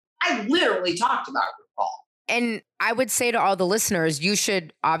 I literally talked about RuPaul. And I would say to all the listeners, you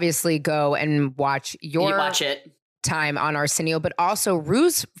should obviously go and watch it. Time on Arsenio, but also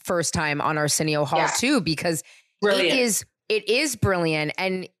Ru's first time on Arsenio Hall too, because it is brilliant.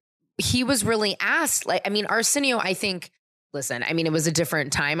 And he was really asked, like, I mean, Arsenio, I think, listen, I mean, it was a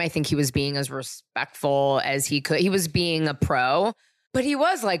different time. I think he was being as respectful as he could. He was being a pro, but he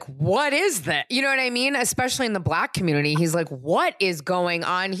was like, what is that? You know what I mean? Especially in the Black community. He's like, what is going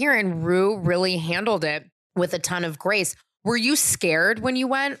on here? And Ru really handled it with a ton of grace. Were you scared when you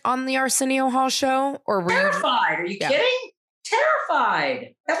went on the Arsenio Hall show? Or were terrified? Are you kidding?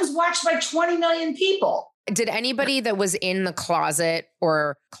 Terrified. That was watched by 20 million people. Did anybody that was in the closet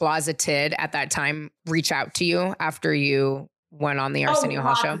or closeted at that time reach out to you after you went on the Arsenio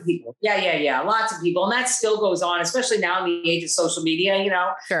Hall show? Yeah. Lots of people. And that still goes on, especially now in the age of social media, you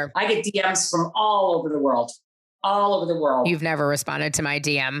know. Sure. I get DMs from all over the world. All over the world. You've never responded to my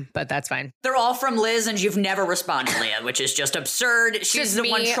DM, but that's fine. They're all from Liz, and you've never responded, Leah, which is just absurd. She's just the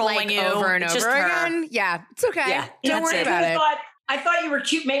me, one trolling you over and it's over again. Yeah, it's okay. Yeah, don't worry about it. I thought you were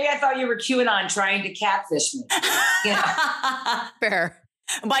cute. Maybe I thought you were QAnon trying to catfish me. Yeah. Fair.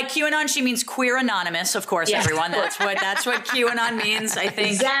 By QAnon, she means queer anonymous, of course, everyone. That's what QAnon means. I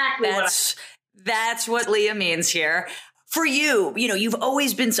think exactly that's what Leah means here. For you, you know, you've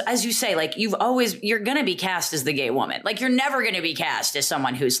always been, as you say, like you're going to be cast as the gay woman. Like you're never going to be cast as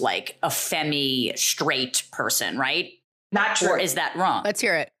someone who's like a femme straight person, right? Not true. Or is that wrong? Let's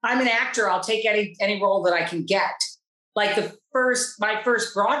hear it. I'm an actor. I'll take any role that I can get. Like my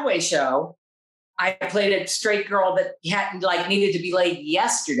first Broadway show, I played a straight girl that needed to be laid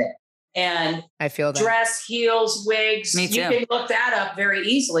yesterday. And I feel that. Dress, heels, wigs. Me too. You can look that up very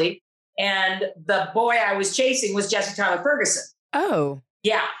easily. And the boy I was chasing was Jesse Tyler Ferguson. Oh.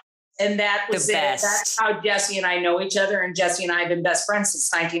 Yeah. And that was the best. That's how Jesse and I know each other. And Jesse and I have been best friends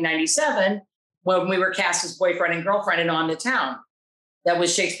since 1997 when we were cast as boyfriend and girlfriend in On the Town. That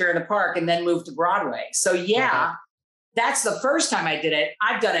was Shakespeare in the Park and then moved to Broadway. So yeah, that's the first time I did it.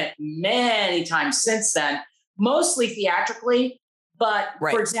 I've done it many times since then, mostly theatrically. But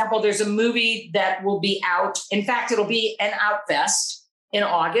for example, there's a movie that will be out. In fact, it'll be an Outfest in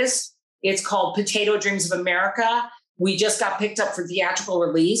August. It's called Potato Dreams of America. We just got picked up for theatrical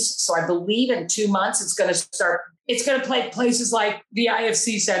release. So I believe in 2 months, it's going to start. It's going to play places like the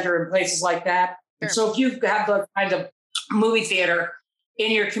IFC Center and places like that. Sure. So if you have the kind of movie theater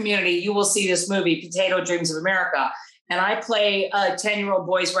in your community, you will see this movie, Potato Dreams of America. And I play a 10-year-old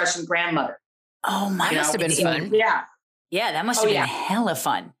boy's Russian grandmother. Oh, my. Must have been fun. Yeah. Yeah, that must have been hella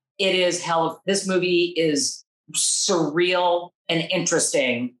fun. It is this movie is surreal and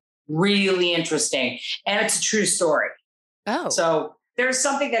interesting. Really interesting. And it's a true story. Oh. So there's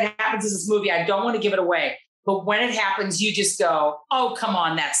something that happens in this movie. I don't want to give it away. But when it happens, you just go, oh, come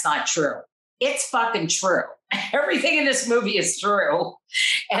on, that's not true. It's fucking true. Everything in this movie is true.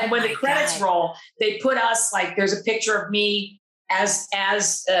 And when the credits roll, they put us there's a picture of me because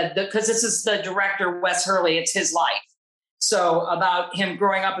this is the director, Wes Hurley. It's his life. So about him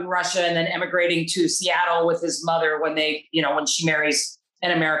growing up in Russia and then emigrating to Seattle with his mother when she marries an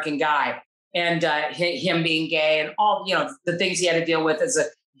American guy, and him being gay and all, the things he had to deal with as a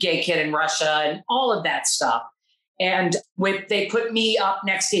gay kid in Russia and all of that stuff. And they put me up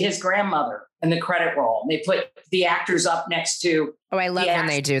next to his grandmother in the credit roll. They put the actors up next to. Oh, I love when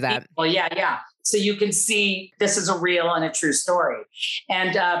they do that. Well, yeah. So you can see this is a real and a true story.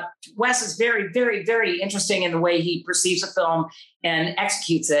 And Wes is very, very, very interesting in the way he perceives a film and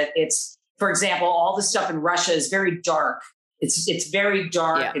executes it. It's, for example, all the stuff in Russia is very dark. It's very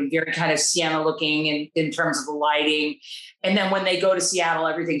dark and very kind of sienna looking in terms of the lighting. And then when they go to Seattle,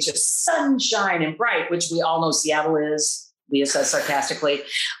 everything's just sunshine and bright, which we all know Seattle is, Leah says sarcastically.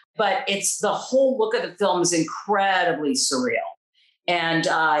 But it's the whole look of the film is incredibly surreal. And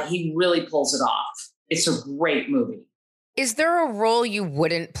he really pulls it off. It's a great movie. Is there a role you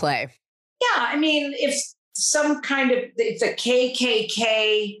wouldn't play? Yeah, I mean, if it's a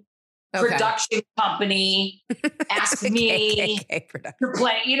KKK production company ask me to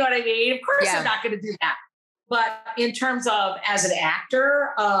play, you know what I mean? Of course I'm not going to do that. But in terms of as an actor,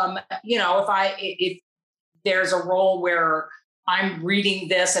 if there's a role where I'm reading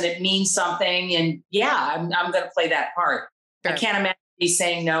this and it means something, and I'm going to play that part. Sure. I can't imagine me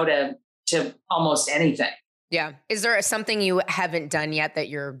saying no to almost anything. Yeah. Is there something you haven't done yet that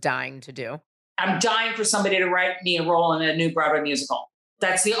you're dying to do? I'm dying for somebody to write me a role in a new Broadway musical.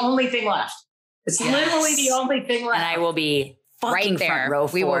 That's the only thing left. It's literally the only thing left. And I will be fucking right there. Front row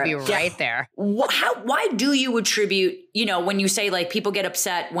for we will it. be right there. Why do you attribute, when you say people get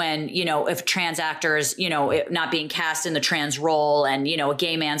upset when, if trans actors, not being cast in the trans role and, a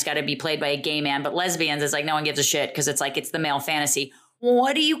gay man's got to be played by a gay man, but lesbians is no one gives a shit because it's it's the male fantasy.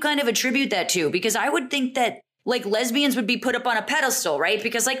 What do you kind of attribute that to? Because I would think that lesbians would be put up on a pedestal, right?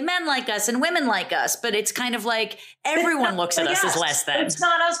 Because men like us and women like us, but it's kind of everyone looks at us as less than. It's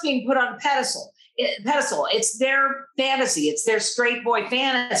not us being put on a pedestal. It's their fantasy. It's their straight boy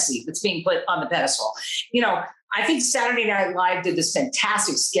fantasy that's being put on the pedestal. I think Saturday Night Live did this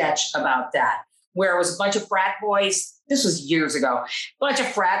fantastic sketch about that, where it was a bunch of frat boys this was years ago, a bunch of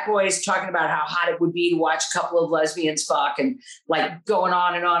frat boys talking about how hot it would be to watch a couple of lesbians fuck and like going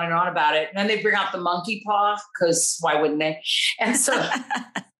on and on and on about it. And then they bring out the monkey paw, because why wouldn't they? And so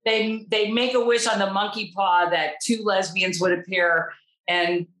they make a wish on the monkey paw that 2 lesbians would appear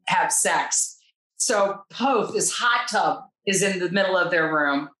and have sex. So Poth, this hot tub, is in the middle of their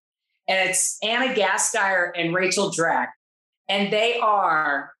room, and it's Anna Gasteyer and Rachel Dratch, and they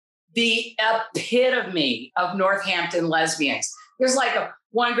are the epitome of Northampton lesbians. There's like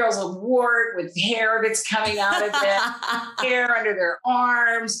one girl's a wart with hair that's coming out of it, hair under their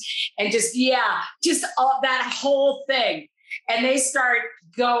arms, and just all that whole thing. And they start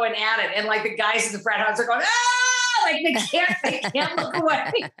going at it, and like the guys in the frat house are going, ah, like they can't look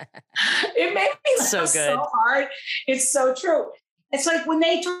away. It made me laugh so hard. It's so true. It's like when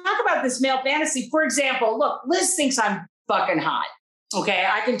they talk about this male fantasy, for example, look, Liz thinks I'm fucking hot. Okay,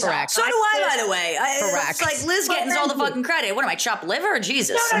 I can tell. Correct. So do I, by the way. Correct. It's like Liz getting all the fucking credit. What am I, chopped liver?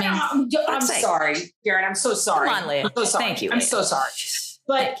 Jesus. No, I'm sorry, Karen. I'm so sorry. Come on, Leah. I'm so sorry. Thank you. I'm so sorry.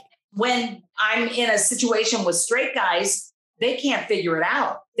 But when I'm in a situation with straight guys, they can't figure it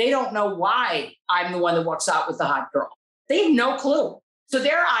out. They don't know why I'm the one that walks out with the hot girl. They have no clue. So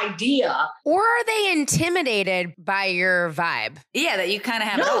their idea... Or are they intimidated by your vibe? Yeah, that you kind of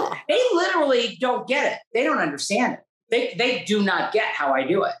have it all. They literally don't get it. They don't understand it. They do not get how I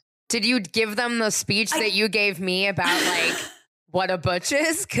do it. Did you give them the speech that you gave me about like what a butch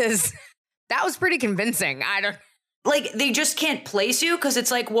is? Because that was pretty convincing. Like, they just can't place you because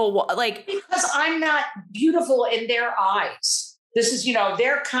it's like, well, like... Because I'm not beautiful in their eyes. This is,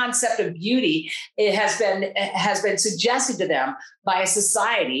 their concept of beauty. It has been suggested to them by a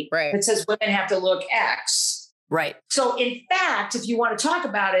society that says women have to look X. Right. So, in fact, if you want to talk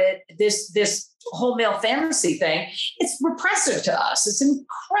about it, this whole male fantasy thing, it's repressive to us. It's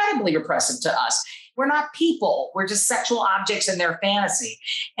incredibly repressive to us. We're not people. We're just sexual objects in their fantasy.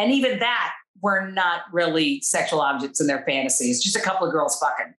 And even that, we're not really sexual objects in their fantasy. It's just a couple of girls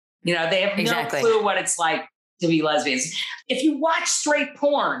fucking. They have no clue what it's like to be lesbians. If you watch straight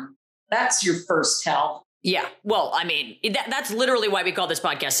porn, that's your first tell. Yeah. Well, I mean, that's literally why we call this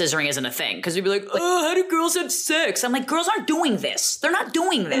podcast Scissoring Isn't a Thing. Because we'd be like, oh, how do girls have sex? I'm like, girls aren't doing this. They're not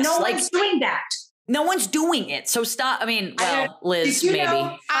doing this. No one's doing that. No one's doing it. So stop. I mean, well, Liz,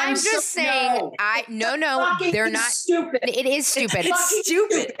 maybe. I'm just saying, no, they're not. Stupid. It is stupid. It's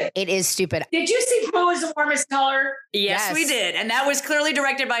stupid. It is stupid. Did you see Blue is the Warmest Color? Yes, we did. And that was clearly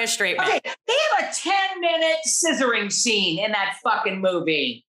directed by a straight man. Okay, they have a 10-minute scissoring scene in that fucking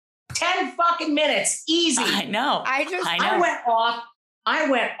movie. 10 fucking minutes. Easy. I know. I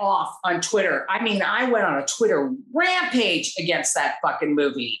went off on Twitter. I mean, I went on a Twitter rampage against that fucking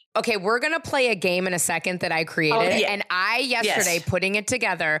movie. Okay, we're going to play a game in a second that I created. Oh, yeah. And I, yesterday, putting it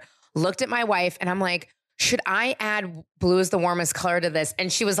together, looked at my wife and I'm like, should I add Blue is the Warmest Color to this? And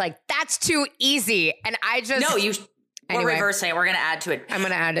she was like, that's too easy. And I just... No, we're reversing it. We're going to add to it. I'm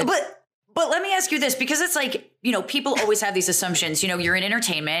going to add it. But let me ask you this, because it's like, people always have these assumptions. You're in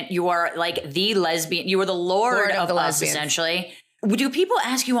entertainment. You are like the lesbian. You are the Lord of the us, essentially. Do people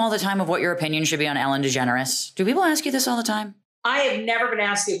ask you all the time of what your opinion should be on Ellen DeGeneres? Do people ask you this all the time? I have never been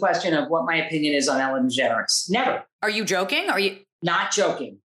asked the question of what my opinion is on Ellen DeGeneres. Never. Are you joking? Are you not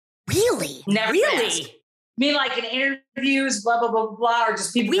joking? Really? Never. Really? I mean, like in interviews, blah, blah, blah, blah, or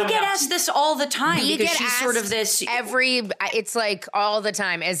just people. We get asked this all the time because she's sort of this. It's like all the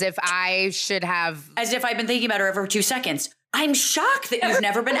time, as if I should have. As if I've been thinking about her every 2 seconds. I'm shocked that you've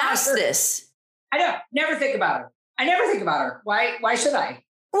never been asked this. I don't. Never think about her. I never think about her. Why should I?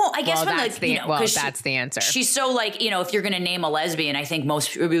 Well, I guess that's the answer. She's so like, if you're going to name a lesbian, I think most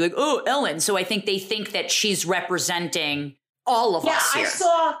people would be like, oh, Ellen. So I think they think that she's representing all of us here. I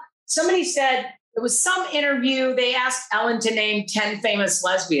saw somebody said it was some interview. They asked Ellen to name 10 famous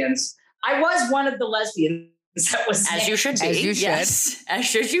lesbians. I was one of the lesbians that was named. As you should be. As you should. Yes.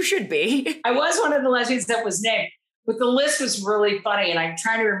 As you should be. I was one of the lesbians that was named. But the list was really funny. And I'm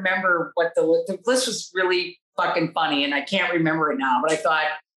trying to remember what the list was really fucking funny, and I can't remember it now, but I thought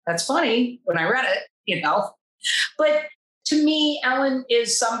that's funny when I read it, But to me, Ellen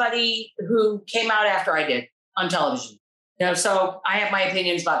is somebody who came out after I did on television. So I have my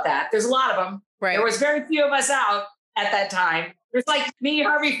opinions about that. There's a lot of them. Right. There was very few of us out at that time. There's like me,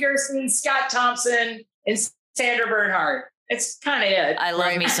 Harvey Pearson, Scott Thompson, and Sandra Bernhard. It's kind of it. I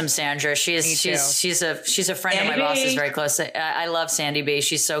love me some Sandra. She's a friend of my boss's, very close. I love Sandy B.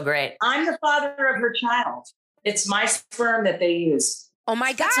 She's so great. I'm the father of her child. It's my sperm that they use. Oh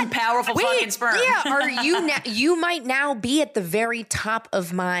my God. That's some powerful fucking sperm. Yeah. Are you might now be at the very top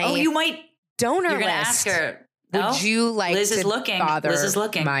of my you might donor You're list. Gonna ask her. Would you like Liz to is looking. father Liz is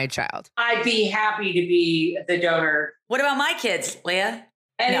looking. my child? I'd be happy to be the donor. What about my kids, Leah?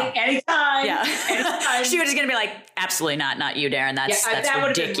 Anytime. Yeah. Anytime. She was just going to be like, absolutely not you, Darren. That's that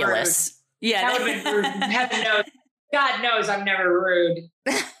ridiculous. Yeah. That would have been rude. Heaven knows. God knows I'm never rude.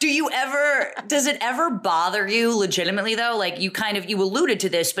 Does it ever bother you legitimately though? Like you alluded to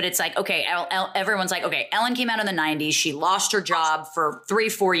this, but it's like, okay, everyone's like, okay, Ellen came out in the 90s. She lost her job for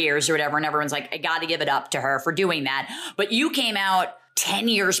 3-4 years or whatever. And everyone's like, I got to give it up to her for doing that. But you came out 10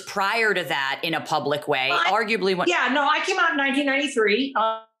 years prior to that in a public way, arguably. I came out in 1993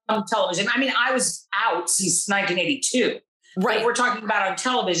 on television. I mean, I was out since 1982. Right. If we're talking about on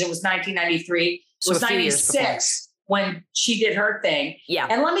television, it was 1993. It was 96 when she did her thing. Yeah.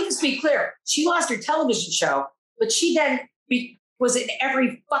 And let me just be clear. She lost her television show, but she then was in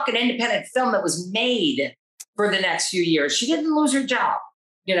every fucking independent film that was made for the next few years. She didn't lose her job.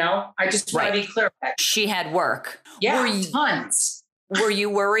 I just want to be clear. She had work. Yeah, tons. Were you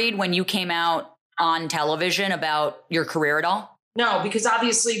worried when you came out on television about your career at all? No, because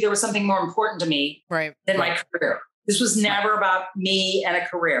obviously there was something more important to me than my career. This was never about me and a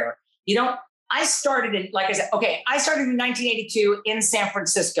career. I started in 1982 in San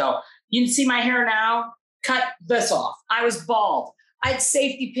Francisco. You can see my hair now. Cut this off. I was bald. I had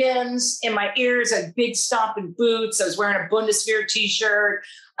safety pins in my ears. I had big stomping boots. I was wearing a Bundeswehr t-shirt.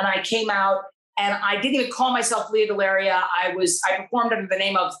 And I came out and I didn't even call myself Leah Delaria. I performed under the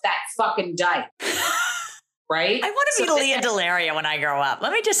name of That Fucking Dyke. Right? I want to be Leah Delaria when I grow up.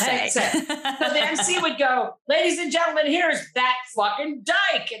 Let me just say. So the MC would go, ladies and gentlemen, here's That Fucking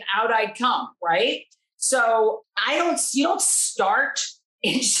Dyke. And out I'd come, right? So you don't start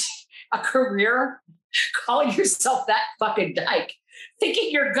in a career calling yourself That Fucking Dyke, thinking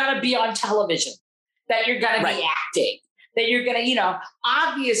you're going to be on television, that you're going to be acting, that you're going to,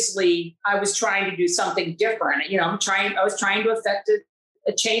 obviously I was trying to do something different. I was trying to affect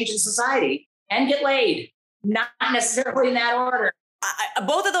a change in society and get laid. Not necessarily in that order.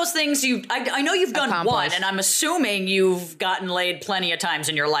 Both of those things I know you've done one, and I'm assuming you've gotten laid plenty of times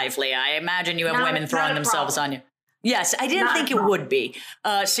in your life, Leah. I imagine you have women throwing themselves on you. Yes, I didn't think it would be.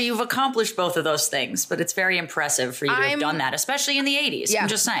 So you've accomplished both of those things, but it's very impressive for you to have done that, especially in the 80s. Yeah. I'm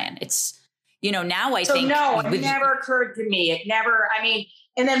just saying. It's, now I think. No, it never occurred to me. It never,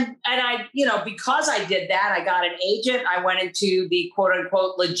 because I did that, I got an agent. I went into the quote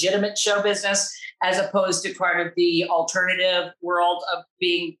unquote legitimate show business as opposed to part of the alternative world of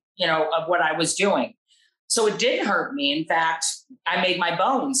being, of what I was doing. So it didn't hurt me. In fact, I made my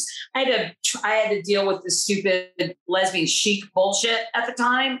bones. I had to deal with the stupid lesbian chic bullshit at the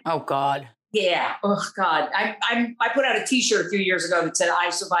time. Oh God. Yeah. Oh God. I put out a t-shirt a few years ago that said,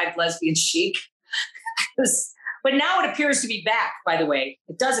 I survived lesbian chic. But now it appears to be back, by the way.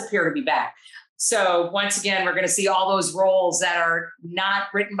 It does appear to be back. So once again, we're going to see all those roles that are not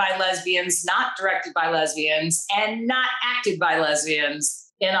written by lesbians, not directed by lesbians, and not acted by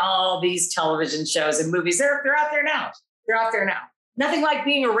lesbians in all these television shows and movies. They're out there now. They're out there now. Nothing like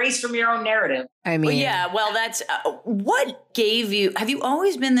being erased from your own narrative. That's what gave you, have you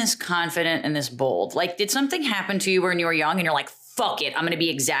always been this confident and this bold? Like, did something happen to you when you were young and you're like, fuck it, I'm going to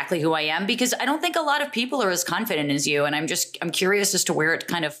be exactly who I am? Because I don't think a lot of people are as confident as you. And I'm curious as to where it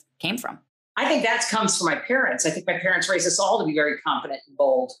kind of came from. I think that comes from my parents. I think my parents raised us all to be very confident and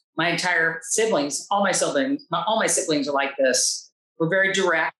bold. My entire siblings, all my siblings are like this. We're very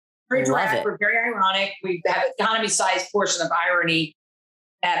direct. We're very ironic. We have an economy-sized portion of irony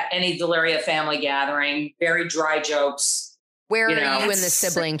at any Delaria family gathering. Very dry jokes. Where are you in the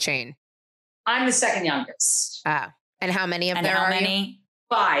sibling chain? I'm the second youngest. And how many of there are you?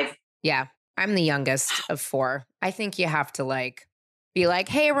 5. Yeah, I'm the youngest of 4. I think you have to be like,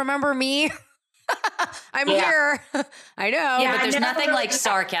 hey, remember me? I'm here. I know. Yeah, but there's nothing like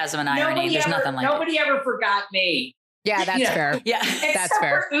sarcasm and irony. There's nothing like nobody ever forgot me. Yeah, that's fair. Yeah, that's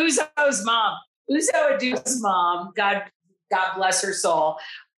fair. For Uzo's mom. Uzo Adu's mom, God bless her soul.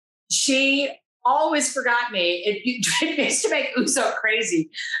 She always forgot me. It used to make Uzo crazy.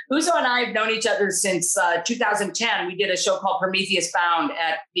 Uzo and I have known each other since 2010. We did a show called Prometheus Bound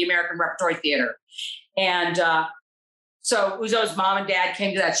at the American Repertory Theater. And so Uzo's mom and dad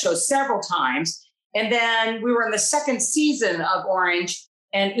came to that show several times. And then we were in the second season of Orange,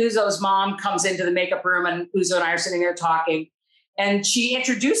 and Uzo's mom comes into the makeup room, and Uzo and I are sitting there talking. And she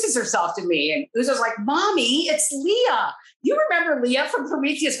introduces herself to me. And Uzo's like, Mommy, it's Leah. You remember Leah from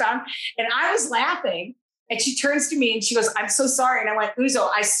Prometheus Bound? And I was laughing. And she turns to me and she goes, I'm so sorry. And I went, Uzo,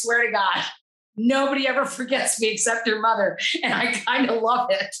 I swear to God, nobody ever forgets me except your mother. And I kind of love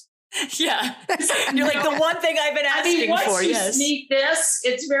it. Yeah. You're like the one thing I've been asking once for. You sneak this,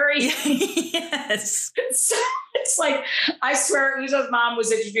 it's very. Yes. It's like, I swear Uzo's mom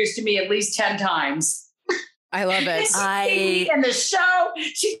was introduced to me at least 10 times. I love it. She'd see me in the show.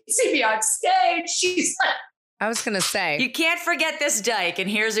 She'd see me on stage. She's like, I was going to say. You can't forget this dyke. And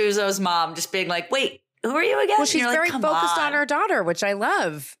here's Uzo's mom just being like, wait, who are you again? Well, she's very focused on her daughter, which I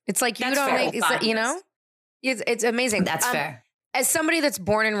love. It's like, you don't make, you know, it's amazing. That's fair. As somebody that's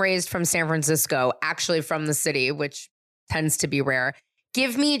born and raised from San Francisco, actually from the city, which tends to be rare,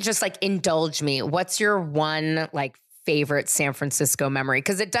 give me just like, indulge me. What's your one like favorite San Francisco memory?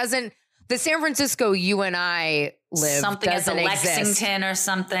 Because it doesn't, the San Francisco you and I live something doesn't at the exist. Lexington or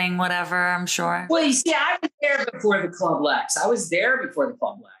something, whatever, I'm sure. well, you see, I was there before the Club Lex. I was there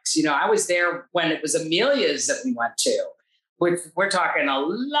when it was Amelia's that we went to. We're talking a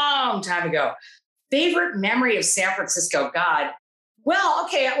long time ago. Favorite memory of San Francisco? God. Well,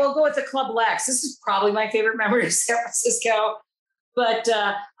 okay, we'll go with the Club Lex. This is probably my favorite memory of San Francisco. But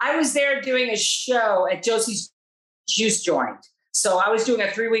I was there doing a show at Josie's Juice Joint. So I was doing a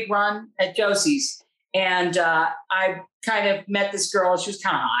 3-week run at Josie's, and I kind of met this girl. She was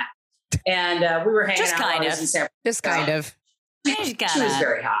kind of hot, and we were hanging out. Kind of. In San Francisco. Just kind of. She was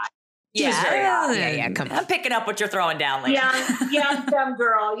very hot. She was very hot. Yeah, come on. I'm picking up what you're throwing down, lady. Young, dumb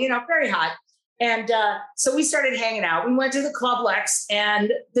girl, very hot. And so we started hanging out. We went to the Club Lex,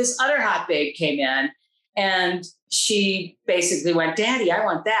 and this other hot babe came in, and she basically went, "Daddy, I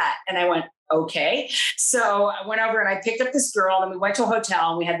want that." And I went, "Okay." So I went over and I picked up this girl, and we went to a hotel,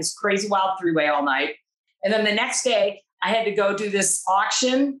 and we had this crazy wild 3-way all night. And then the next day I had to go do this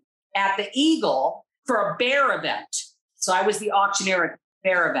auction at the Eagle for a bear event. So I was the auctioneer at the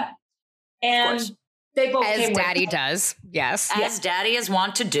bear event. And they both as came Daddy with me. does. Yes. As Daddy is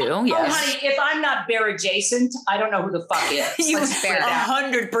wont to do. Oh, Yes. honey, if I'm not bear adjacent, I don't know who the fuck is. You Let's put it that.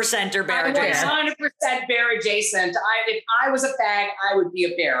 100% are bear I'm adjacent. 100% bear adjacent. If I was a fag, I would be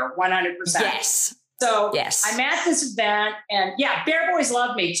a bear, 100%. Yes. So Yes. I'm at this event, and bear boys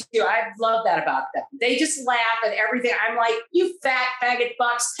love me too. I love that about them. They just laugh at everything. I'm like, "You fat faggot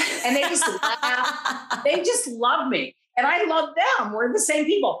bucks," and they just laugh. They just love me, and I love them. We're the same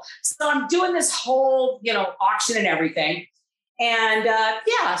people. So I'm doing this whole, auction and everything. And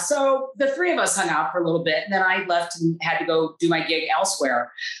so the three of us hung out for a little bit, and then I left and had to go do my gig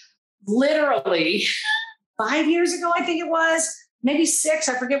elsewhere. Literally 5 years ago, I think it was, maybe 6,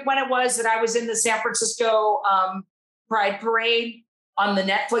 I forget when it was, that I was in the San Francisco Pride Parade on the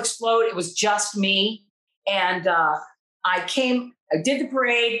Netflix float. It was just me. And I did the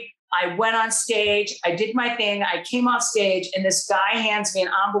parade. I went on stage. I did my thing. I came off stage, and this guy hands me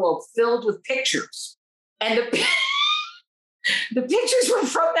an envelope filled with pictures. And the pictures were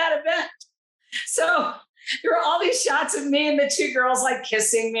from that event. So there were all these shots of me and the two girls like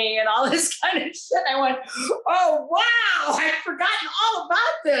kissing me and all this kind of shit. I went, "Oh, wow, I'd forgotten all about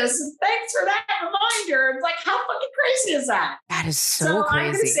this. And thanks for that reminder." It's like, how fucking crazy is that? That is so crazy.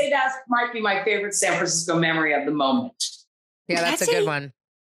 I'm going to say that might be my favorite San Francisco memory of the moment. Yeah, that's a good one.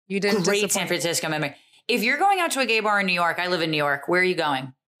 You didn't Great disappoint. San Francisco memory. If you're going out to a gay bar in New York, I live in New York. Where are you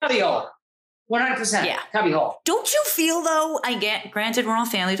going? Cubby Hole. 100%. Yeah. Cubby Hole. Don't you feel, though, granted, we're all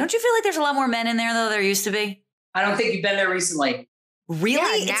family. Don't you feel like there's a lot more men in there, though, there used to be? I don't think you've been there recently.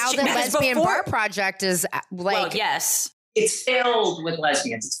 Really? Yeah, now that Lesbian Bar Project is well, yes. It's filled with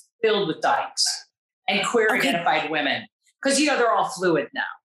lesbians. It's filled with dykes and queer identified women. Because, they're all fluid now.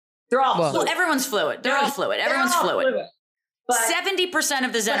 They're all fluid. Well, everyone's fluid. They're all fluid. Everyone's fluid. But 70%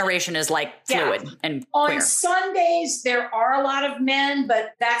 of the generation is like fluid and queer. On Sundays, there are a lot of men,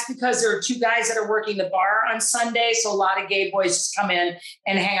 but that's because there are 2 guys that are working the bar on Sunday. So a lot of gay boys just come in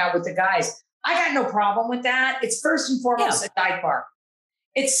and hang out with the guys. I got no problem with that. It's first and foremost a dyke bar.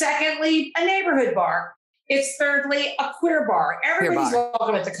 It's secondly a neighborhood bar. It's thirdly a queer bar. Everybody's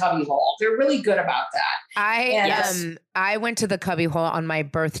welcome at the Cubby Hole. They're really good about that. I went to the Cubby Hole on my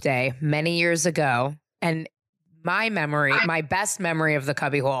birthday many years ago, and my best memory of the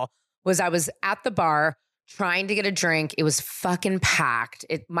Cubby Hole was I was at the bar trying to get a drink. It was fucking packed.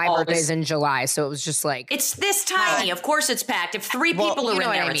 My birthday's in July, so it was just like... It's this tiny. Of course it's packed. If 3 people are in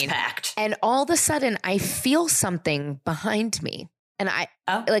there, it's packed. And all of a sudden, I feel something behind me. And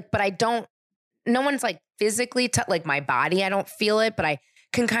but I don't... No one's like physically... like my body, I don't feel it, but I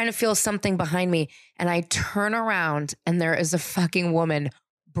can kind of feel something behind me. And I turn around, and there is a fucking woman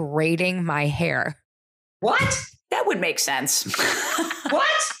braiding my hair. What? That would make sense. What?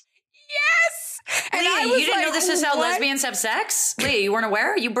 Yes. And Leah, you didn't know this is how lesbians have sex? Leah, you weren't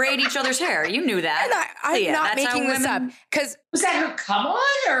aware? You braid each other's hair. You knew that. And I'm Leah, not making this up. Because was that her come on?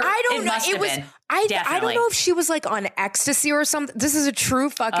 Or I don't know. It was. I don't know if she was like on ecstasy or something. This is a true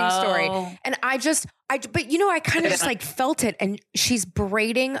fucking story. And I kind of just like felt it, and she's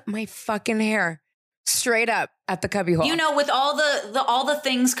braiding my fucking hair Straight up at the cubbyhole. You know, with all the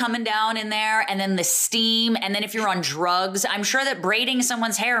things coming down in there, and then the steam, and then if you're on drugs, I'm sure that braiding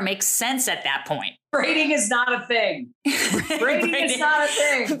someone's hair makes sense at that point. Braiding is not a thing. Braiding is not a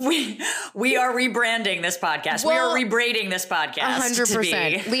thing. We are rebranding this podcast. Well, we are rebraiding this podcast.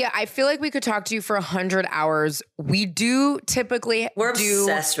 100%. Leah, I feel like we could talk to you for 100 hours. We do typically We're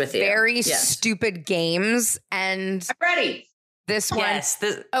obsessed with you. Very stupid games, and I'm ready. This one. Yes.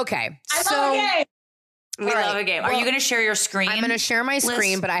 Okay. I love a game. We love a game. Are you going to share your screen? I'm going to share my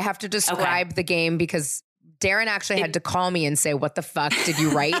screen, but I have to describe the game because Darren actually had to call me and say, what the fuck did you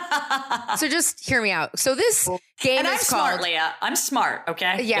write? So just hear me out. So this game is called... smart, Leah. I'm smart,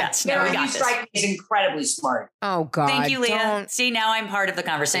 okay? Yes. No, You strike me as incredibly smart. Oh, God. Thank you, Leah. See, now I'm part of the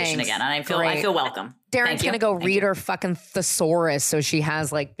conversation again, and I feel welcome. Darren's going to go read her fucking thesaurus so she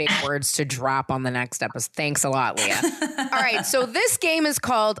has like big words to drop on the next episode. Thanks a lot, Leah. All right. So this game is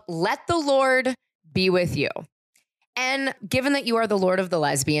called Let the Lord Be With You. And given that you are the Lord of the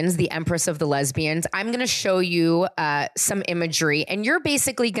Lesbians, the Empress of the Lesbians, I'm going to show you some imagery, and you're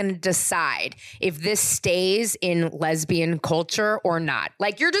basically going to decide if this stays in lesbian culture or not.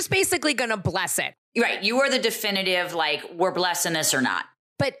 Like, you're just basically going to bless it. Right. You are the definitive, like, we're blessing this or not.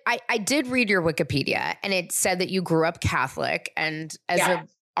 But I did read your Wikipedia, and it said that you grew up Catholic, and as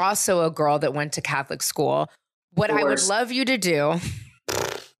also a girl that went to Catholic school, what I would love you to do...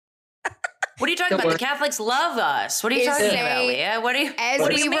 What are you talking about? The Catholics love us. What are you talking about, Leah? What do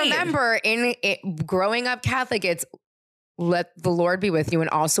you mean? Remember, growing up Catholic, it's let the Lord be with you and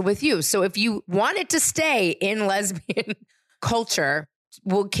also with you. So if you wanted to stay in lesbian culture,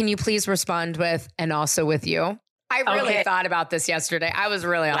 well, can you please respond with and also with you? I really thought about this yesterday. I was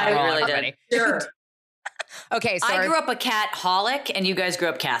really on the roll already. Sure. Okay, so I grew up a cat-holic, and you guys grew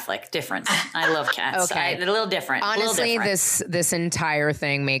up Catholic. Difference. I love cats. Okay. A little different. Honestly, this entire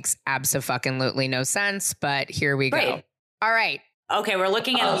thing makes abso-fucking-lutely no sense, but here we go. Right. All right. Okay, we're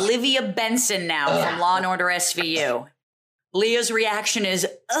looking at Olivia Benson now from Law & Order SVU. Leah's reaction is,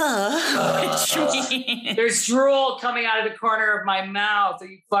 which means... There's drool coming out of the corner of my mouth. Are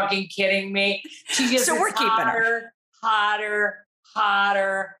you fucking kidding me? She just we're keeping her. Hotter,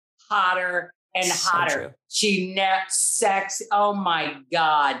 and hotter. True. She sex. Oh my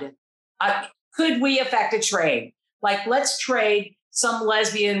God. Could we affect a trade? Like, let's trade some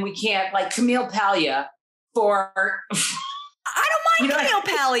lesbian we can't, like Camille Paglia for... I don't mind Camille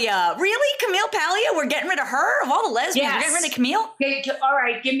Paglia. Really? Camille Paglia? We're getting rid of her? Of all the lesbians, we're getting rid of Camille? Okay, all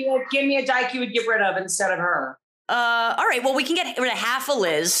right, give me a dyke you would get rid of instead of her. All right. Well, we can get rid of half of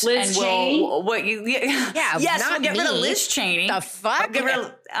Liz. Liz Cheney? Yes, we'll get rid of Liz Cheney. The fuck?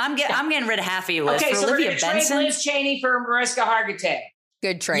 I'm getting rid of half of you, Liz. Okay, for so Olivia we're going to Benson. trade Liz Cheney for Mariska Hargitay.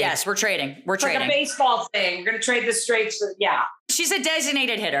 Good trade. Yes, we're trading. It's like a baseball thing. We're going to trade the straights. She's a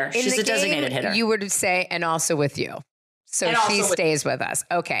designated hitter. She's a designated hitter. You would say, and also with you. So she stays with us.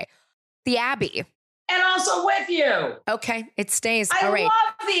 Okay. The Abbey. And also with you. Okay. It stays. I All right.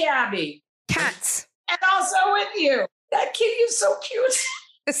 love the Abbey. Cats. And also with you. That kitty is so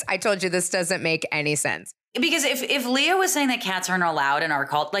cute. I told you this doesn't make any sense. Because if Leah was saying that cats aren't allowed in our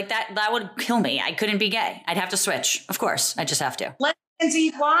cult, like that would kill me. I couldn't be gay. I'd have to switch. Of course. I just have to.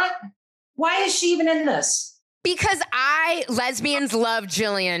 Lindsay, what? Why is she even in this? Because lesbians love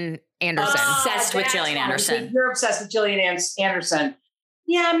Gillian Anderson. Obsessed with Gillian Anderson. You're obsessed with Gillian Anderson.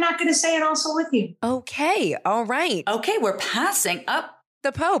 Yeah, I'm not going to say it also with you. Okay. All right. Okay, we're passing up.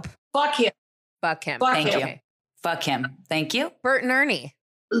 The Pope. Fuck him. Fuck him. Thank you. Fuck him. Thank you. Bert and Ernie.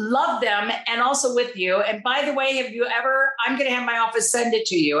 Love them and also with you. And by the way, I'm going to have my office send it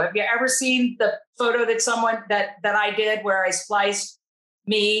to you. Have you ever seen the photo that I did where I spliced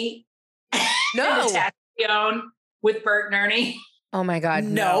me No. and with Bert and Ernie? Oh my God.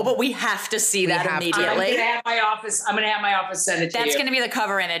 No, but we have to see that immediately. I'm going to have my office send it to you. That's going to be the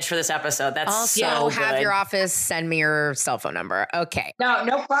cover image for this episode. That's also have your office send me your cell phone number. Okay.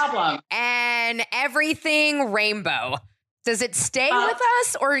 No problem. And everything rainbow. Does it stay with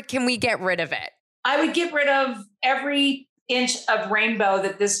us or can we get rid of it? I would get rid of every inch of rainbow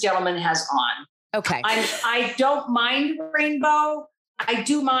that this gentleman has on. Okay. I don't mind rainbow. I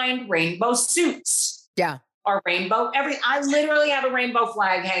do mind rainbow suits. Yeah. Or rainbow. I literally have a rainbow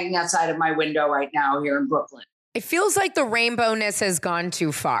flag hanging outside of my window right now here in Brooklyn. It feels like the rainbowness has gone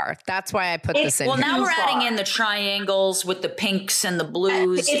too far. That's why I put this in. Well, here. now we're adding in the triangles with the pinks and the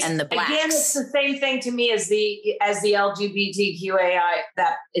blues and the blacks. Again, it's the same thing to me as the LGBTQAI.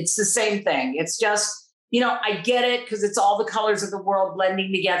 That it's the same thing. It's just, I get it because it's all the colors of the world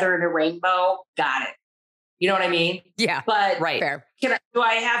blending together in a rainbow. Got it. You know what I mean? Yeah. But right. Fair. Do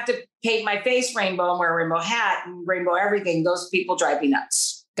I have to paint my face rainbow and wear a rainbow hat and rainbow everything? Those people drive me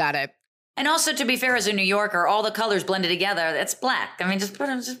nuts. Got it. And also, to be fair, as a New Yorker, all the colors blended together, it's black. I mean,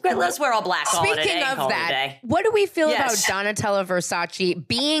 let's wear all black. Speaking of that, what do we feel about Donatella Versace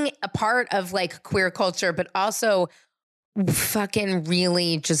being a part of like queer culture, but also fucking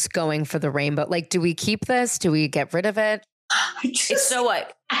really just going for the rainbow? Like, do we keep this? Do we get rid of it? It's so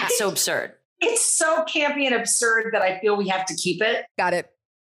what? It's so absurd. It's so campy and absurd that I feel we have to keep it. Got it.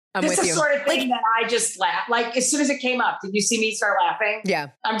 I'm this with is you. the sort of thing that I just laugh. Like as soon as it came up, did you see me start laughing? Yeah.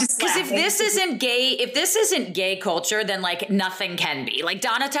 I'm just because laughing. if this isn't gay culture, then like nothing can be. Like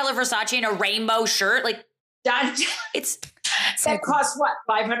Donatella Versace in a rainbow shirt, like it's that costs what,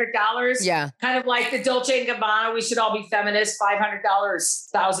 $500? Yeah. Kind of like the Dolce & Gabbana, we should all be feminists, $500,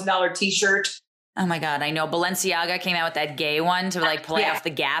 $1,000 t-shirt. Oh my God, I know. Balenciaga came out with that gay one to like play off the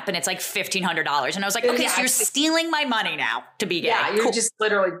Gap, and it's like $1,500. And I was like, okay, so you're stealing my money now to be gay. Yeah, you're just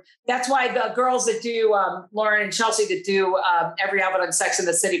literally, that's why the girls that do, Lauren and Chelsea that do every outfit on Sex and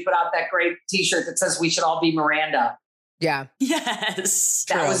the City put out that great t-shirt that says we should all be Miranda. Yeah. Yes.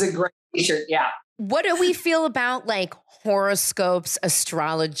 That was a great t-shirt, yeah. What do we feel about like horoscopes,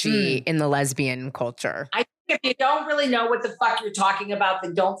 astrology in the lesbian culture? I think if you don't really know what the fuck you're talking about,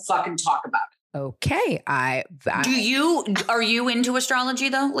 then don't fucking talk about it. Okay. Are you into astrology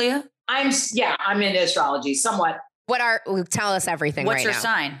though, Leah? I'm into astrology somewhat. Tell us everything. What's right your now.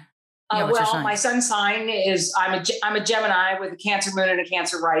 sign? What's your sign? My sun's sign is I'm a Gemini with a Cancer moon and a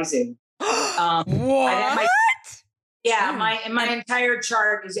Cancer rising. What? My entire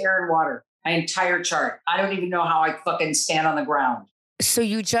chart is air and water. My entire chart. I don't even know how I fucking stand on the ground. So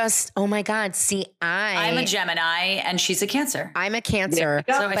you just, oh my God. See, I'm a Gemini and she's a Cancer. I'm a Cancer,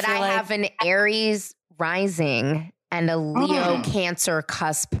 but I have an Aries rising and a Leo Cancer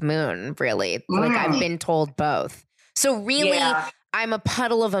cusp moon, really. Like I've been told both. So really, I'm a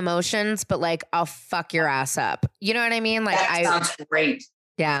puddle of emotions, but like I'll fuck your ass up. You know what I mean? Like that sounds great.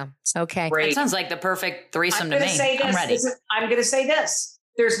 Yeah. Okay. Great. That sounds like the perfect threesome to me. I'm ready. I'm going to say this.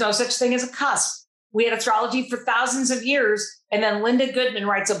 There's no such thing as a cusp. We had astrology for thousands of years. And then Linda Goodman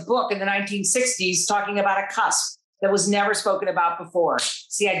writes a book in the 1960s talking about a cusp that was never spoken about before.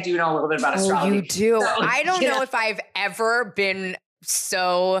 See, I do know a little bit about astrology. You do. So, I don't know if I've ever been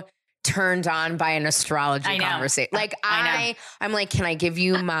so turned on by an astrology conversation. Like I'm like, can I give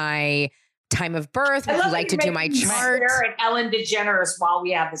you my time of birth? Would you like to do my chart? And Ellen DeGeneres while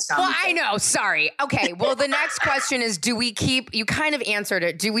we have this conversation. Well, I know. Sorry. Okay. Well, the next question is, you kind of answered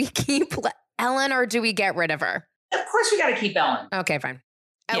it. Do we keep Ellen or do we get rid of her? Of course we got to keep Ellen. Okay, fine.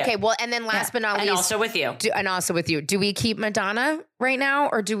 Okay, well, and then last but not least. And also with you. Do we keep Madonna right now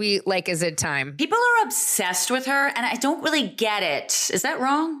or do we, is it time? People are obsessed with her and I don't really get it. Is that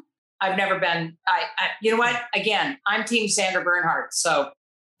wrong? I've never been. You know what? Again, I'm team Sandra Bernhard. So.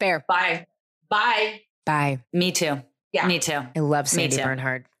 Fair. Bye. Me too. Yeah. Me too. I love Sandy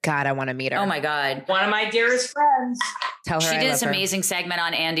Bernhard. God, I want to meet her. Oh my God. One of my dearest friends. Tell her she I did love this her. amazing segment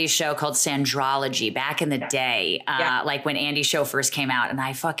on Andy's show called Sandrology back in the day. Like when Andy's show first came out, and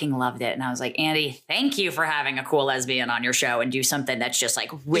I fucking loved it. And I was like, Andy, thank you for having a cool lesbian on your show and do something that's just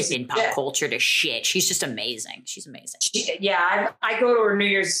like ripping pop culture to shit. She's just amazing. She's amazing. I go to her New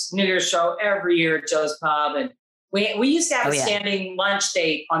Year's show every year at Joe's Pub, and we used to have a standing lunch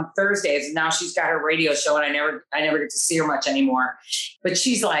date on Thursdays, and now she's got her radio show, and I never get to see her much anymore. But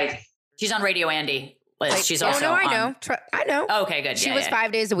she's on Radio Andy. She's also I know. I know. Oh, okay, good. She was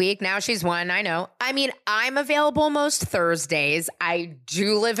 5 days a week. Now she's one. I know. I mean, I'm available most Thursdays. I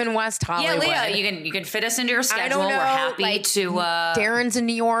do live in West Hollywood. Yeah, Leah, you can fit us into your schedule. I don't know, we're happy to. Darren's in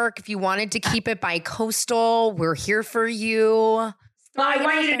New York. If you wanted to keep it bi-coastal, we're here for you. Well, I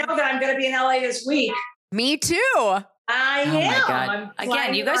want you to know that I'm going to be in LA this week. Me too. I am. My God.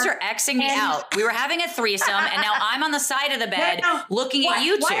 Again, you guys are Xing me out. We were having a threesome, and now I'm on the side of the bed looking at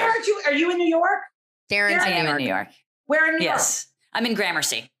you two. Why aren't you? Are you in New York? Darren's in New York. Where in New York? Yes. I'm in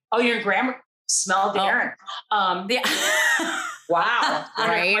Gramercy. Oh, you're in Gramercy? Smell Darren. Wow.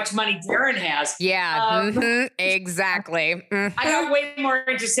 Right? How much money Darren has. Yeah. Exactly. I got way more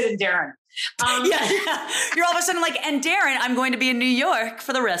interested in Darren. You're all of a sudden like, and Darren, I'm going to be in New York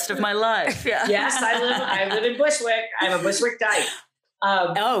for the rest of my life. Yeah. Yes, I live in Bushwick. I'm a Bushwick dyke.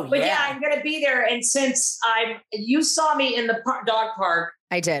 But I'm going to be there. And since you saw me in the dog park.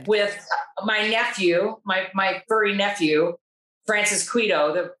 I did. With my nephew, my furry nephew, Francis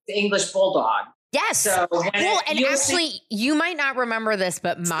Quito, the English bulldog. Yes. So you might not remember this,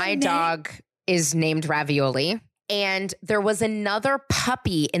 but my dog is named Ravioli. And there was another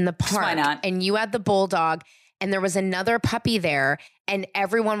puppy in the park. Why not? And you had the bulldog. and there was another puppy there, and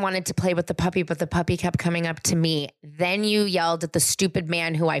everyone wanted to play with the puppy, but the puppy kept coming up to me. Then you yelled at the stupid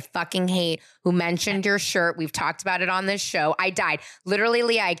man who I fucking hate, who mentioned your shirt. We've talked about it on this show. I died. Literally,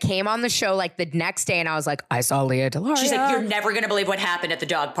 Leah, I came on the show like the next day and I was like, I saw Leah DeLaria. She's like, you're never going to believe what happened at the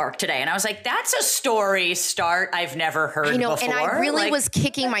dog park today. And I was like, that's a story start I've never heard before. And I really was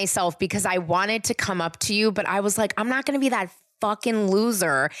kicking myself because I wanted to come up to you, but I was like, I'm not going to be that fucking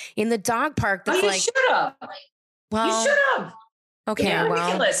loser in the dog park. That's you should have. Well, you should have. Okay, yeah,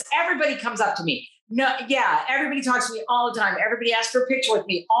 ridiculous. Everybody comes up to me. No, yeah, everybody talks to me all the time. Everybody asks for a picture with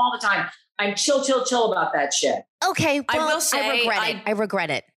me all the time. I'm chill about that shit. Okay, well, I will say, I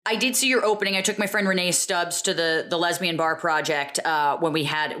regret it. I did see your opening. I took my friend Renee Stubbs to the Lesbian Bar Project when we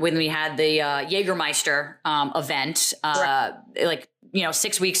had the Jägermeister event, like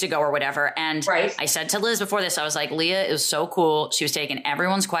 6 weeks ago or whatever. And I said to Liz before this, I was like, Leah is so cool. She was taking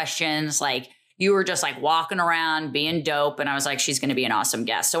everyone's questions, like. You were just like walking around being dope. And I was like, she's going to be an awesome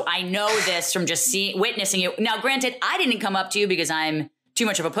guest. So I know this from just witnessing you. Now, granted, I didn't come up to you because I'm too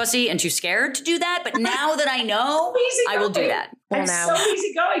much of a pussy and too scared to do that. But now that I know, I will do that. I'm so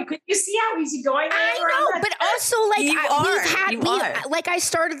easygoing. Could you see how easygoing I am? I know, but also like I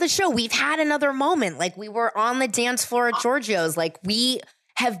started the show. We've had another moment. Like we were on the dance floor at Giorgio's. Like we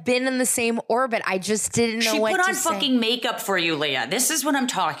have been in the same orbit. I just didn't know what to say. She put on fucking makeup for you, Leah. This is what I'm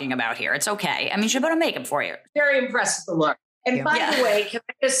talking about here. It's okay. I mean, she put on makeup for you. Very impressed with the look. And by the way, can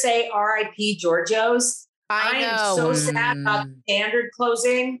I just say R.I.P. Giorgio's? I am so sad about the Standard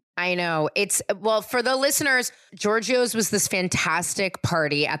closing. I know. Well, for the listeners, Giorgio's was this fantastic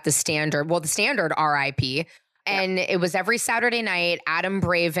party at the Standard. Well, the Standard, R.I.P. And it was every Saturday night. Adam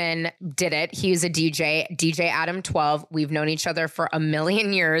Braven did it. He's a DJ Adam 12. We've known each other for a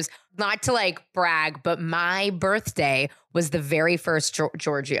million years. Not to like brag, but my birthday was the very first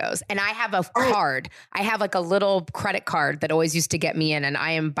Giorgio's. And I have a card. I have like a little credit card that always used to get me in. And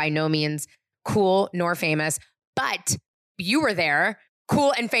I am by no means cool nor famous, but you were there.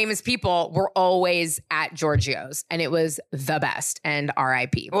 Cool and famous people were always at Giorgio's, and it was the best. And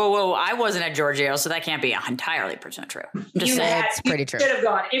R.I.P. Whoa! I wasn't at Giorgio's, so that can't be entirely true. I'm just saying, it's pretty true. Should have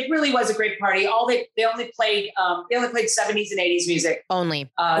gone. It really was a great party. They only played 70s and 80s music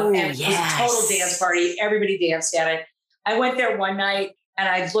only. And it was a total dance party. Everybody danced at it. I went there one night and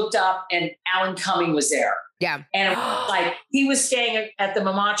I looked up, and Alan Cumming was there. Yeah, and it was like he was staying at the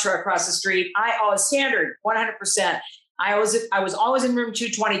Mamatra across the street. Standard 100%. I was always in room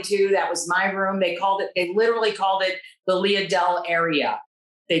 222. That was my room. They literally called it the Leah Del area.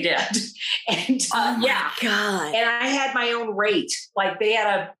 They did. And my God. And I had my own rate. Like they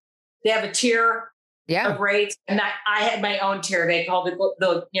have a tier of rates. And I had my own tier. They called it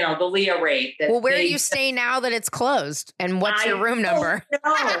the Leah rate. Well, where do you stay now that it's closed? And what's your room number?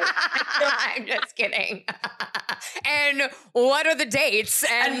 I'm just kidding. And what are the dates?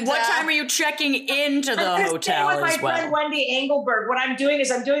 And what time are you checking into the hotel with my friend Wendy Engelberg. What I'm doing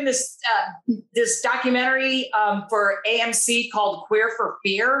is I'm doing this documentary for AMC called Queer for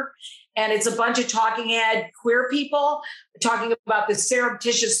Fear. And it's a bunch of talking head queer people talking about the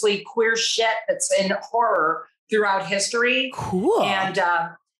surreptitiously queer shit that's in horror throughout history. Cool. And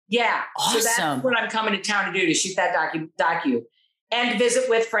awesome. So that's what I'm coming to town to do, to shoot that docu and visit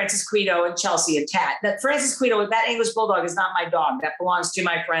with Francis Quito and Chelsea and Tat. That Francis Quito, that English Bulldog is not my dog. That belongs to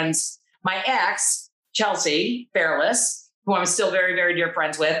my ex, Chelsea Fairless, who I'm still very, very dear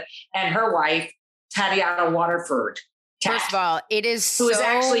friends with, and her wife, Tatiana Waterford. First of all, it is who is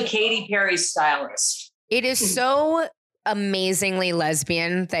actually Katy Perry's stylist. It is so amazingly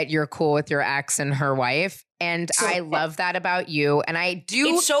lesbian that you're cool with your ex and her wife. And I love that about you. And I do.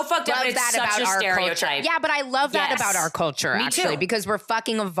 It's so fucked up. It's that such about a our stereotype. culture. Yeah, but I love that about our culture, actually, because we're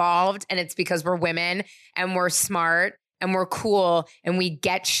fucking evolved, and it's because we're women and we're smart and we're cool and we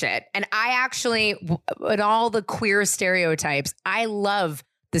get shit. And I actually, in all the queer stereotypes, I love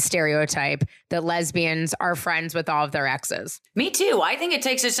the stereotype that lesbians are friends with all of their exes. Me too. I think it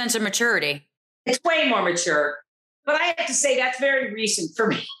takes a sense of maturity. It's way more mature. But I have to say that's very recent for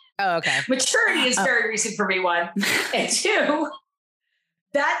me. Oh, okay. Maturity is very recent for me, one. And two,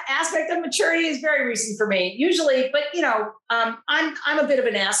 that aspect of maturity is very recent for me. Usually, but I'm a bit of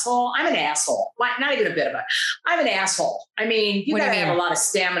an asshole. I'm an asshole. Like, not even a bit of it. I'm an asshole. I mean, you gotta have a lot of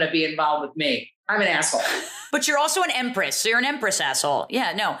stamina to be involved with me. I'm an asshole. But you're also an empress, so you're an empress asshole.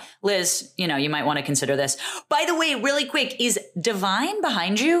 Yeah, no. Liz, you might want to consider this. By the way, really quick, is Divine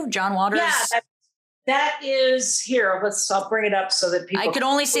behind you? John Waters? Yeah, that is here. I'll bring it up so that people. I could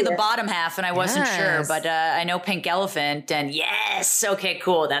only see the bottom half, and I wasn't sure, but I know Pink Elephant, and yes, okay,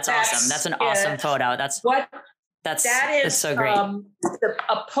 cool. That's awesome. That's an awesome photo. That's what That is so great.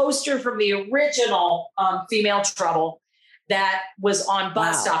 A poster from the original Female Trouble that was on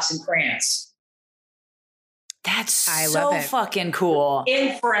bus stops in France. That's so fucking cool.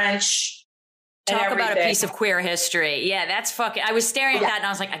 In French. Talk about a piece of queer history. Yeah, that's fucking. I was staring at that and I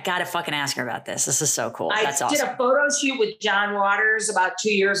was like, I gotta fucking ask her about this. This is so cool. That's awesome. I did a photo shoot with John Waters about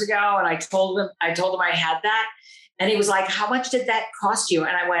 2 years ago, and I told him I had that, and he was like, "How much did that cost you?"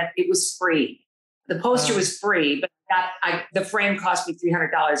 And I went, "It was free. The poster was free, but the frame cost me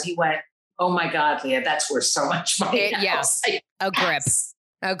 $300." He went, "Oh my God, Leah, that's worth so much money." A grip.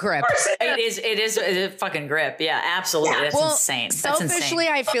 A grip. It is a fucking grip. Yeah, absolutely. Yeah. That's insane. That's selfishly,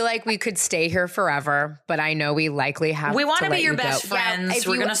 insane. I feel like we could stay here forever, but I know we likely have We want to be your best friends.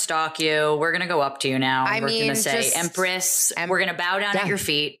 We're going to stalk you. We're going to go up to you now. We're going to say, Empress, we're going to bow down at your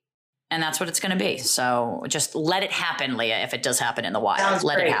feet. And that's what it's going to be. So just let it happen, Leah, if it does happen in the wild.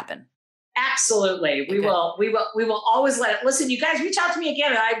 Let it happen. Absolutely. We will always let it. Listen, you guys reach out to me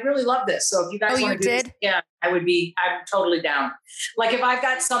again. And I really love this. So if you guys want to do this, I'm totally down. Like if I've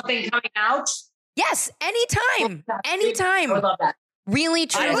got something coming out. Yes. Anytime. Anytime. I would love that. Really,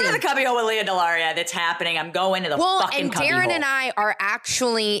 truly. I'm going to the Cubbyhole with Leah DeLaria that's happening. I'm going to the fucking Cubbyhole. And Darren and I are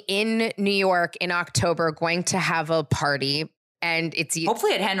actually in New York in October going to have a party. And it's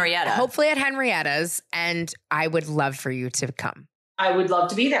hopefully at Henrietta. Hopefully at Henrietta's. And I would love for you to come. I would love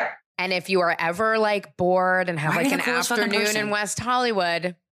to be there. And if you are ever like bored and have like an afternoon in West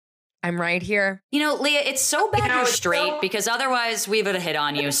Hollywood, I'm right here. You know, Leah, it's so bad you're straight because otherwise we would have hit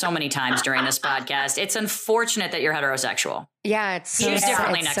on you so many times during this podcast. It's unfortunate that you're heterosexual. Yeah, it's so choose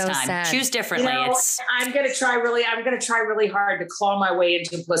differently it's next so time. Sad. Choose differently. I'm gonna try really hard to claw my way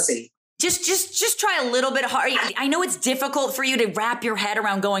into pussy. Just try a little bit hard. I know it's difficult for you to wrap your head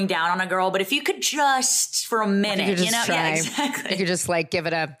around going down on a girl, but if you could just for a minute, try. Yeah, exactly. You could just like give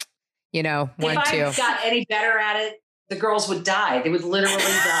it a, 1, 2. If I got any better at it, the girls would die. They would literally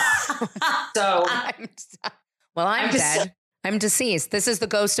die. So, I'm dead. I'm deceased. This is the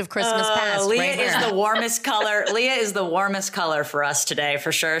ghost of Christmas past. Leah is the warmest color. Leah is the warmest color for us today,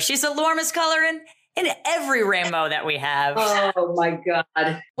 for sure. She's the warmest color in every rainbow that we have. Oh my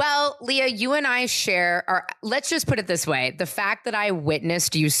God. Well, Leah, you and I share, let's just put it this way. The fact that I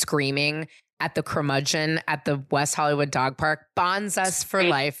witnessed you screaming at the curmudgeon at the West Hollywood Dog Park bonds us for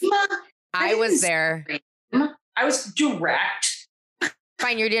life. I was there. I was direct.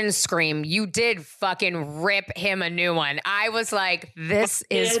 Fine, you didn't scream. You did fucking rip him a new one. I was like, this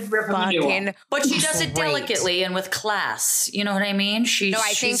is fucking But she does it delicately and with class. You know what I mean?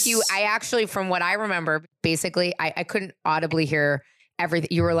 I actually, from what I remember, basically, I couldn't audibly hear everything.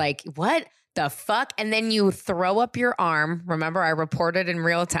 You were like, what the fuck? And then you throw up your arm. Remember, I reported in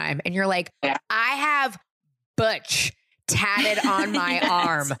real time. And you're like, I have Butch tatted on my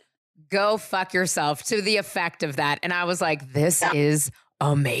arm. Go fuck yourself, to the effect of that. And I was like, this is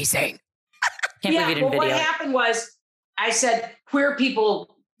amazing. Can't believe you didn't video. What happened was I said, queer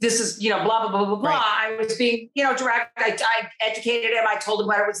people, this is, blah, blah, blah, blah, blah. Right. I was being, direct. I educated him. I told him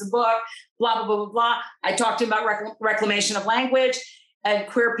what it was the book, blah, blah, blah, blah, blah. I talked to him about reclamation of language and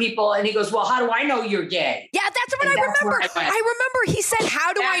queer people. And he goes, well, how do I know you're gay? Yeah, that's what I remember. I remember he said,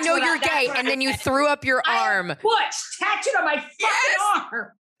 how do I know you're gay? And then you threw up your arm. Butch tattooed on my fucking arm.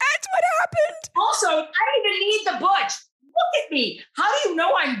 That's what happened. Also, I don't even need the Butch. Look at me. How do you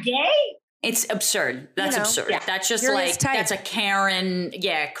know I'm gay? It's absurd. That's absurd. Yeah. That's just You're like, that's a Karen,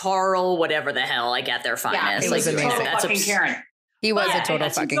 Carl, whatever the hell, like at their finest. It was like, amazing. That's fucking Karen. He was a total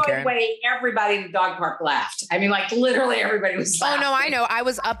fucking Karen. Way everybody in the dog park laughed. I mean, like literally everybody was laughing. Oh, no, I know. I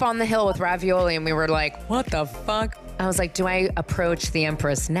was up on the hill with Ravioli and we were like, what the fuck? I was like, do I approach the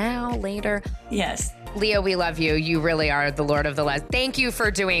Empress now, later? Yes. Leah, we love you. You really are the Lord of the Les. Thank you for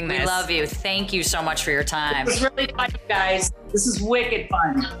doing this. We love you. Thank you so much for your time. It was really fun, you guys. This is wicked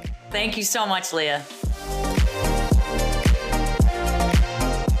fun. Thank you so much, Leah.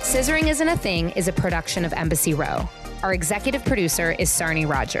 Scissoring Isn't a Thing is a production of Embassy Row. Our executive producer is Sarni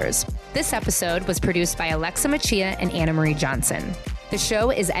Rogers. This episode was produced by Alexa Machia and Anna Marie Johnson. The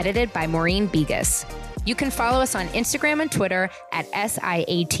show is edited by Maureen Begas. You can follow us on Instagram and Twitter at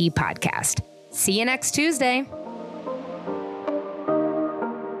SIAT Podcast. See you next Tuesday.